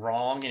and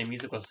wrong in a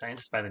musical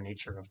sense by the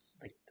nature of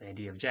like the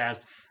idea of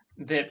jazz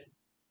that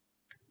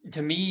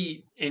to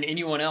me and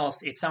anyone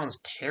else it sounds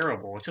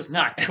terrible. It's just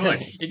not good.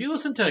 If you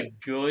listen to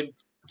good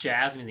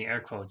jazz music,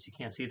 air quotes, you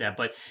can't see that,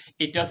 but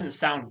it doesn't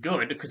sound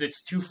good because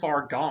it's too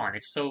far gone.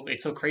 It's so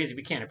crazy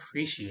we can't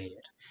appreciate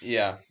it.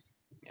 Yeah,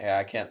 yeah.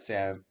 I can't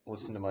say I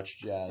listen to much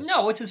jazz.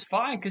 No, which is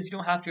fine because you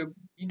don't have to.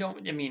 You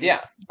don't. I mean, Yeah,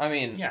 it's I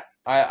mean, yeah,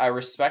 I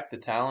respect the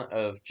talent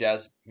of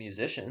jazz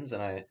musicians,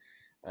 and I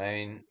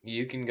mean,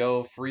 you can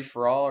go free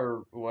for all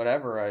or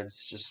whatever.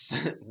 It's just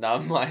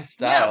not my yeah,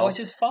 style. which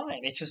is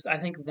fine. It's just I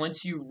think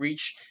once you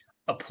reach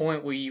a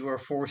point where you are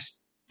forced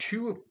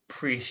to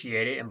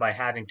appreciate it, and by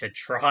having to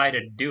try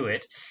to do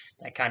it,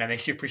 that kind of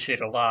makes you appreciate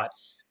it a lot.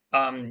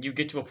 You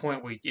get to a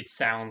point where it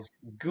sounds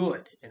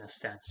good in a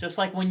sense. Just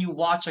like when you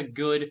watch a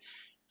good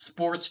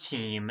sports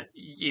team,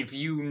 if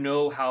you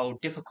know how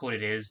difficult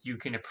it is, you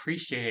can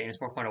appreciate it and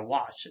it's more fun to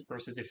watch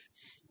versus if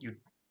you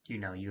you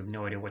have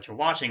no idea what you're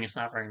watching, it's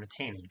not very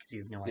entertaining because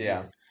you have no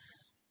idea.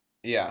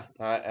 Yeah,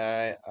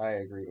 yeah. I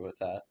agree with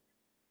that.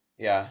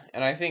 Yeah,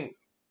 and I think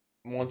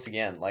once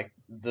again, like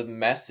the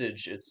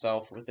message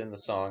itself within the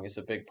song is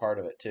a big part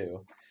of it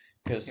too,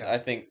 because Yeah. I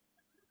think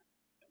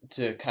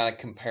to kind of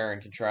compare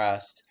and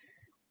contrast,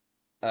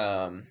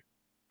 um,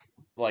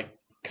 like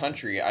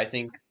country, I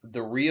think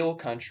the real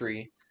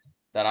country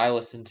that I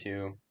listen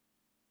to,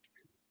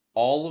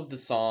 all of the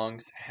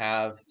songs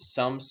have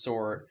some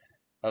sort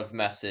of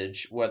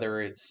message,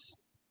 whether it's,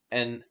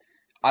 and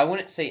I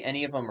wouldn't say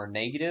any of them are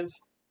negative,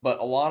 but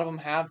a lot of them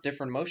have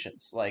different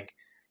emotions. Like,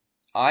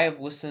 I have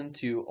listened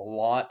to a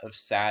lot of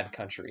sad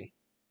country,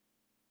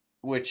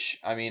 which,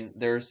 I mean,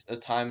 there's a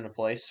time and a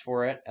place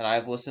for it, and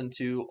I've listened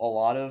to a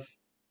lot of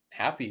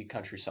happy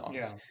country songs,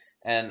 Yeah.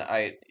 and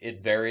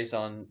it varies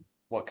on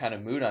what kind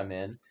of mood I'm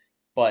in,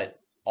 but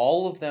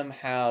all of them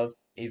have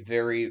a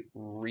very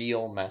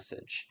real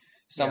message, Yeah.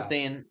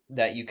 something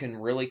that you can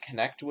really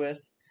connect with.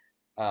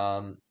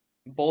 Um,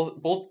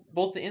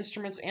 both the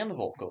instruments and the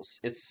vocals.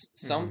 It's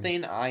Hmm.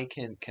 something I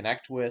can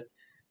connect with,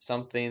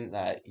 something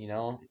that,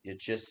 it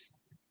just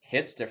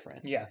hits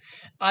different. Yeah,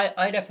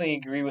 I definitely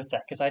agree with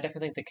that because I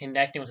definitely think the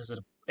connecting with is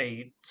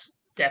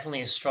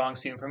definitely a strong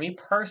suit. For me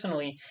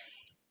personally,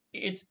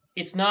 it's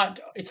not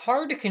it's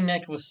hard to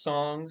connect with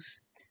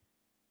songs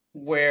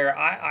where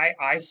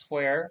I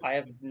swear I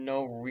have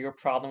no real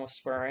problem with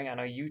swearing. I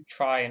know you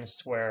try and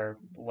swear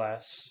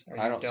less or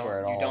I don't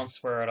swear at you don't all.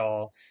 swear at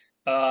all.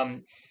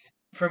 Um,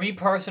 for me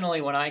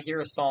personally, when I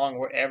hear a song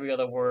where every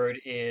other word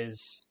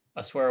is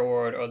a swear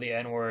word or the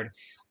N word,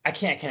 I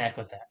can't connect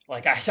with that.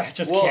 Like I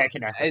just Well, can't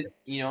connect with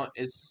it.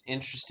 it's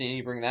interesting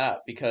you bring that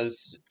up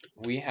because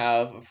we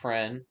have a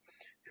friend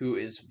who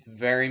is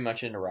very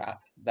much into rap.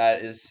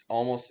 That is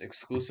almost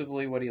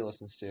exclusively what he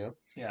listens to,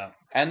 Yeah.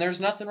 and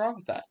there's nothing wrong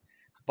with that.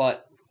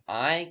 But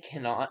I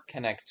cannot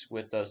connect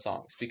with those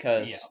songs Yeah.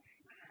 because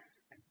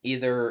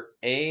either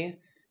A,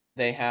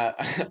 they have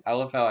I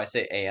love how I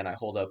say A and I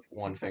hold up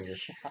one finger.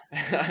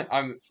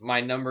 I'm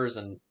my numbers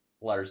and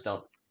letters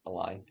don't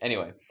align.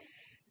 Anyway,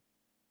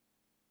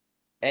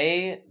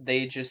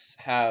 they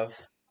just have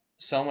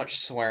so much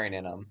swearing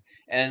in them.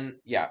 And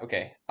yeah,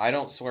 okay, I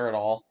don't swear at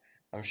all.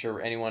 I'm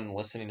sure anyone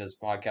listening to this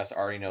podcast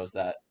already knows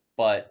that.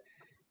 But,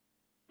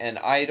 and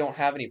I don't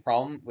have any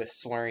problem with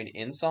swearing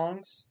in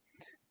songs.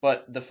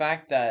 But the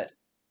fact that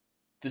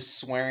the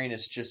swearing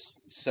is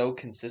just so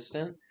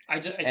consistent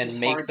It's and just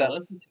hard makes to up,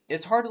 listen to.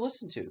 it's hard to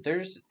listen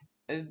to.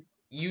 Uh,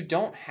 you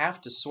don't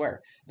have to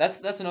swear.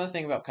 That's another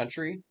thing about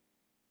country.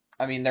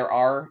 I mean, there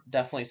are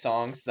definitely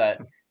songs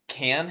that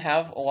can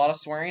have a lot of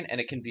swearing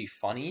and it can be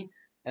funny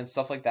and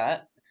stuff like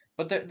that.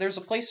 But there's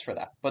a place for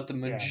that. But the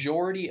Yeah.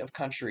 majority of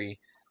country,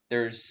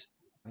 there's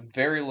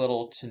very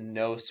little to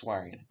no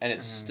swearing, and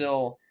it's Hmm.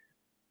 still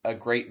a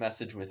great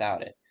message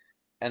without it.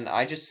 And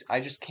I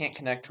just can't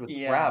connect with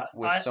Yeah. rap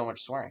with so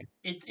much swearing.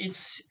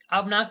 It's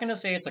I'm not gonna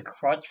say it's a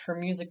crutch for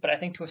music, but I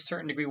think to a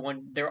certain degree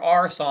when there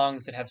are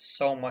songs that have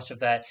so much of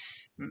that.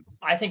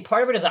 I think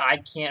part of it is I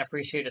can't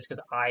appreciate it just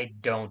because I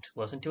don't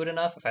listen to it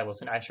enough. If I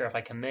listen, I'm sure if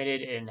I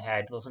committed and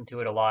had listened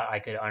to it a lot, I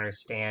could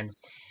understand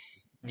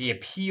the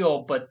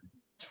appeal, but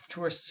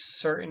to a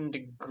certain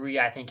degree,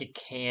 I think it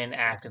can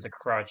act as a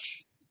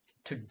crutch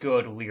to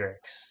good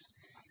lyrics.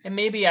 And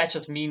maybe that's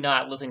just me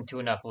not listening to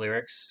enough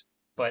lyrics,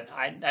 but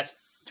I that's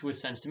to a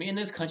sense to me. And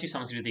there's country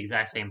songs who do the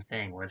exact same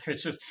thing, where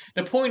it's just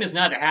the point is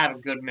not to have a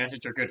good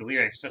message or good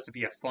lyrics, just to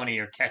be a funny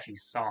or catchy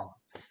song.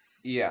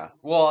 Yeah.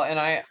 Well,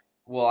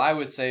 I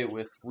would say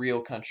with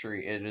real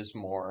country, it is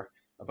more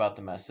about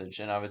the message,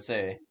 and I would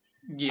say,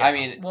 I Yeah.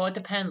 mean, Well, it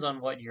depends on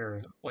what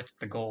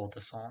the goal of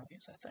the song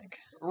is, I think.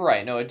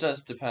 right. No, it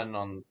does depend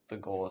on the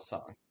goal of the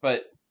song.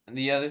 But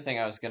the other thing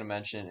I was going to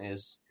mention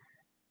is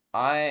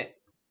I,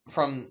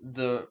 from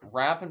the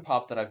rap and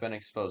pop that I've been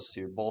exposed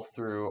to, both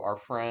through our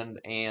friend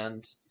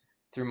and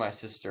through my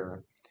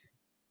sister,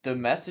 the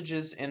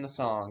messages in the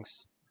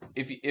songs,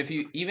 even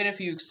if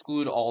you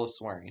exclude all the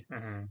swearing,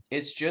 Hmm.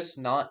 it's just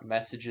not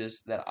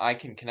messages that I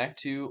can connect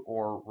to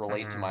or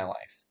relate to Hmm. my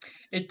life.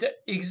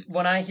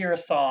 When I hear a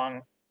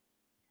song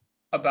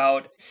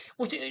about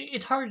which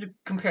it's hard to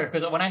compare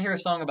because when I hear a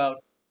song about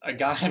a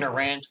guy in a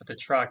ranch with a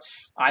truck,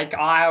 I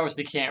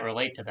obviously can't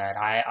relate to that.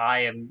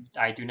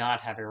 I do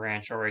not have a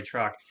ranch or a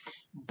truck,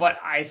 but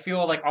I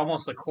feel like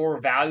almost the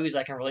core values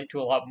I can relate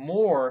to a lot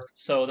more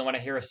so than when I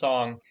hear a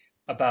song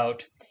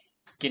about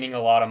getting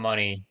a lot of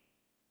money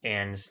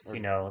and or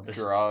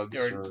this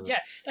drugs or or yeah,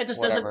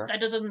 whatever. that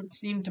doesn't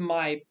seem to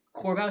my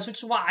core values, which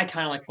is why I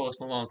kind of like Post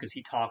Malone because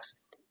he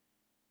talks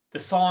the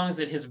songs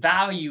that his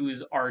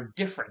values are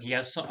different. He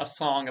has a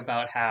song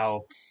about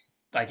how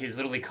like he's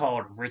literally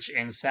called Rich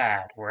and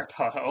Sad, where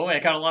oh I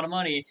got a lot of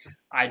money,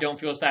 I don't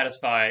feel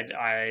satisfied,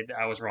 I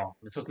was wrong.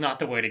 This was not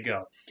the way to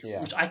go. Yeah,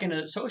 Which I can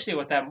associate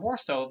with that more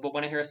so, but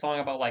when I hear a song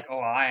about like, oh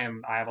I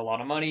have a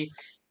lot of money,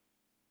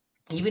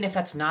 even if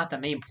that's not the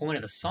main point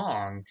of the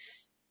song,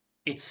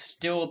 it's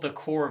still the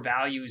core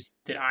values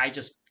that I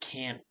just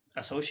can't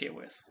associate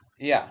with.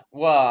 yeah.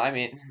 Well, I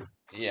mean,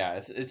 yeah.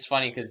 It's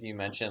funny because you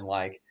mentioned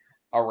like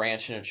a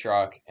ranch and a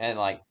truck, and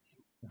like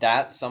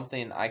that's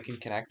something I can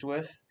connect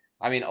with.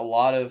 I mean, a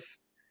lot of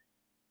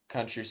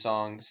country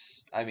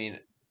songs. I mean,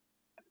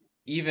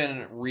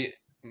 even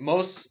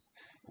most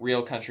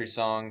real country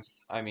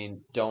songs, I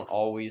mean, don't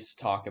always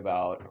talk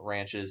about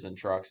ranches and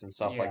trucks and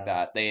stuff like Yeah.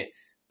 that.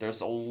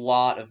 There's a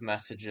lot of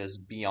messages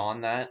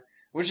beyond that,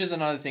 which is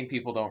another thing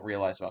people don't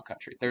realize about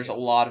country. There's a Yeah.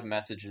 lot of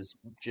messages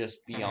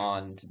just Hmm.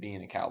 beyond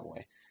being a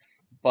cowboy.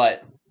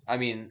 But I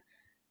mean,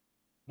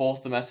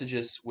 both the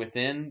messages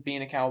within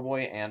being a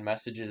cowboy and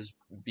messages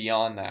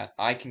beyond that,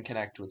 I can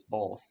connect with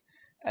both.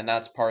 And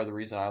that's part of the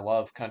reason I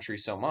love country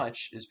so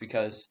much is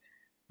because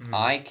Hmm.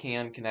 I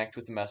can connect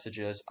with the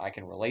messages, I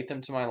can relate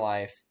them to my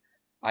life,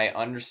 I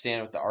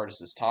understand what the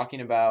artist is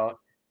talking about,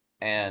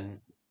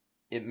 and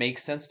it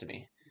makes sense to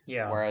me.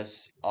 Yeah.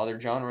 Whereas other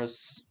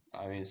genres,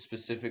 I mean,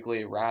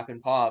 specifically rap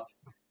and pop,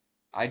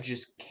 I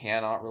just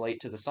cannot relate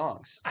to the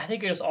songs. I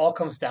think it just all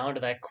comes down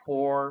to that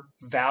core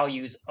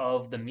values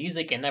of the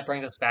music, and that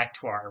brings us back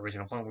to our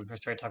original point when we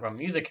first started talking about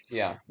music.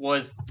 Yeah,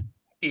 Was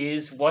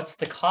is what's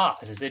the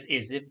cause? Is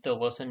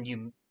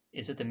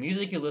it the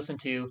music you listen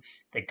to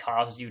that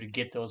causes you to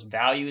get those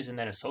values and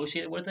then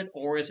associate it with it,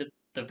 or is it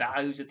the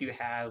values that you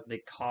have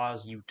that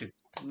cause you to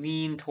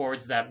lean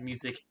towards that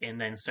music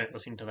and then start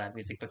listening to that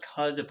music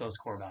because of those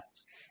core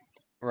values?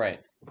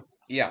 right.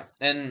 Yeah,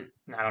 and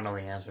I don't know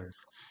the answer,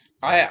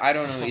 but I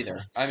don't know either.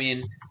 I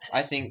mean,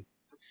 I think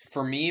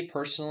for me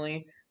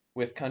personally,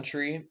 with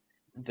country,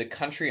 the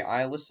country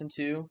I listen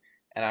to,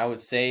 and I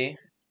would say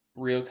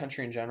real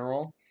country in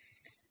general,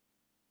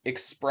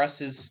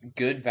 expresses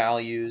good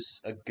values,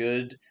 a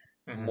good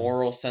hmm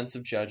moral sense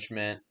of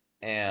judgment,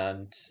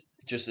 and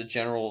just a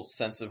general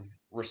sense of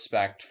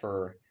respect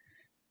for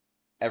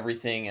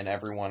everything and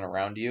everyone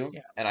around you.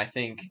 yeah, And I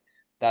think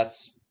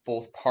that's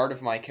both part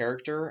of my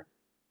character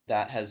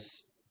that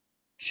has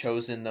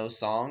chosen those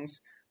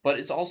songs, but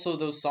it's also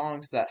those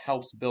songs that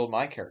helps build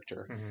my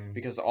character hmm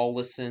because I'll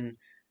listen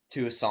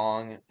to a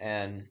song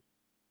and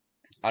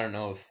I don't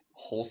know if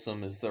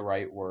wholesome is the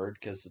right word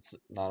because it's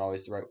not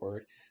always the right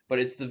word, but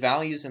it's the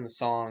values in the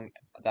song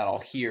that I'll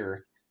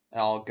hear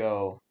and I'll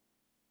go,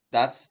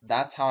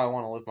 that's how I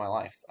want to live my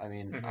life. I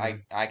mean,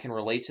 hmm I can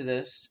relate to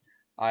this.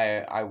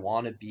 I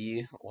want to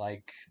be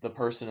like the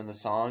person in the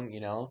song,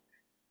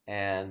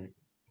 and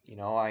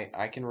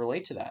I can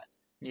relate to that.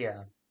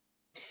 yeah.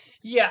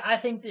 Yeah, I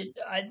think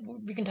that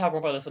we can talk more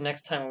about this the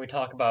next time when we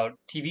talk about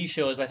TV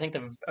shows. But I think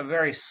a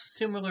very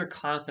similar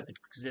concept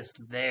exists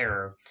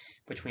there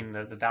between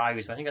the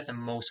values. But I think that's in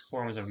most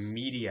forms of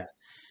media,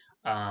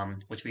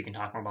 which we can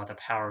talk more about the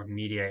power of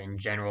media in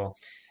general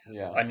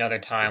Yeah. another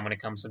time when it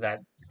comes to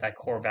that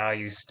core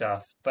value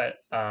stuff. But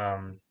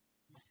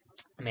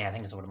man, I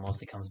think that's what it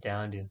mostly comes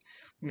down to. We've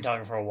been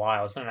talking for a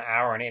while. It's been an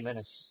hour and 8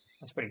 minutes.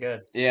 That's pretty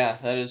good. Yeah,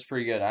 that is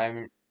pretty good.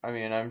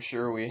 I'm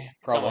sure we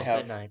It's probably almost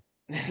have midnight.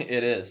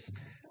 it is.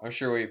 I'm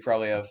sure we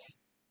probably have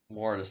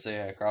more to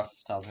say across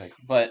this topic.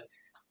 But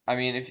I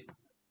mean,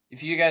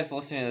 if you guys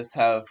listening to this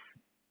have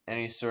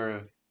any sort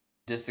of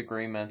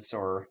disagreements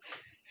or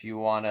if you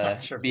want I'm to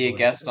sure be a people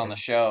guest on disagree. the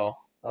show,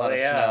 Oh let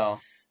us yeah.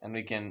 know and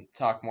we can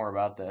talk more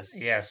about this.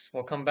 Yes,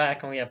 we'll come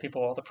back and we have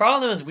people. The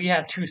problem is we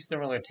have too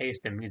similar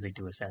taste in music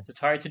to a sense. It's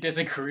hard to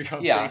disagree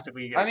on Yeah. things that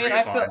we I mean, agree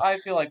upon. I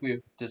feel like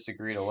we've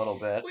disagreed a little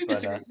bit, We but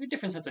disagree. We have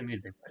different sets of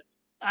music, but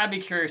I'd be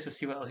curious to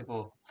see what other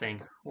people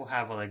think. We'll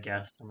have other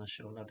guests on the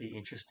show. That'd be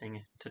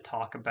interesting to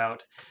talk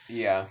about.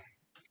 yeah.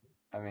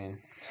 I mean,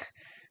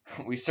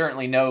 we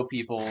certainly know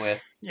people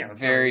with Yeah, with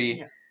very very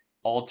yeah,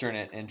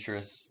 alternate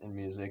interests in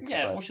music,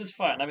 yeah, but which is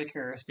fun. I'd be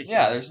curious to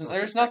yeah, hear those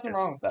there's nothing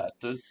wrong perspectives. with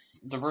that.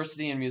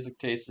 Diversity in music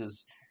taste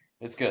is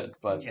it's good,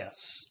 but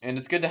Yes. and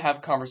it's good to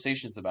have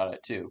conversations about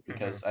it too Hmm.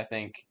 because I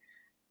think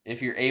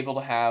if you're able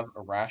to have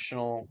a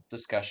rational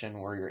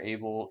discussion where you're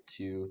able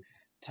to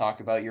talk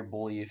about your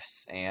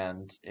beliefs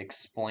and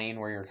explain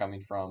where you're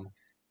coming from,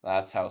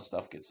 that's how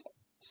stuff gets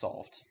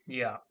solved.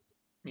 Yeah.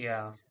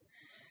 Yeah.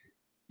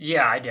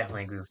 Yeah. I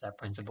definitely agree with that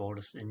principle,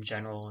 just in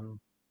general, and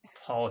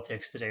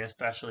politics today,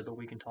 especially, but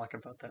we can talk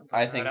about that I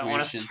later. I think don't we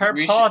want to should start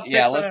yeah, politics.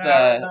 I don't have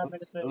that many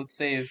let's things.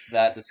 save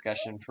that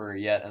discussion for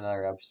yet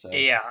another episode.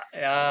 We'll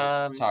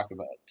Yeah. talk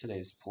about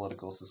today's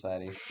political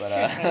society. But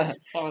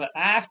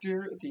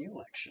After the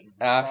election,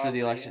 after the probably.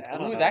 election. I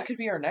don't Ooh, know. that could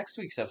be our next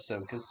week's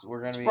episode because we're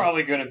gonna It's be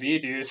probably gonna be,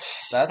 dude.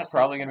 that's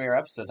probably gonna be our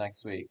episode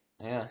next week.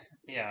 Yeah,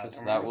 Yeah, because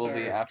that tomorrow's will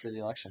be our. after the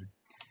election.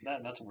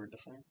 That's weird to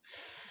think.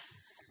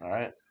 All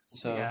right.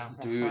 So Yeah, we'll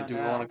do find we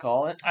want out. to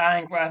call it?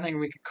 I think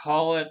we could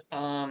call it.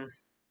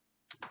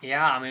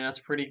 Yeah, I mean that's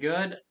pretty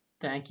good.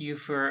 Thank you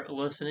for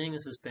listening.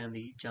 This has been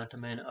the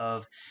Gentleman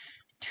of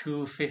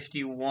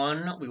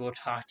 251. We will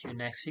talk to you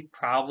next week.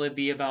 Probably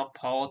be about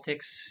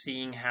politics,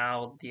 seeing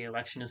how the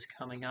election is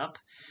coming up.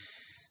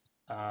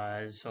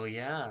 So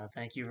yeah,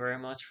 thank you very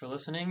much for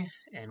listening,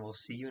 and we'll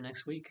see you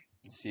next week.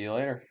 See you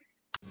later.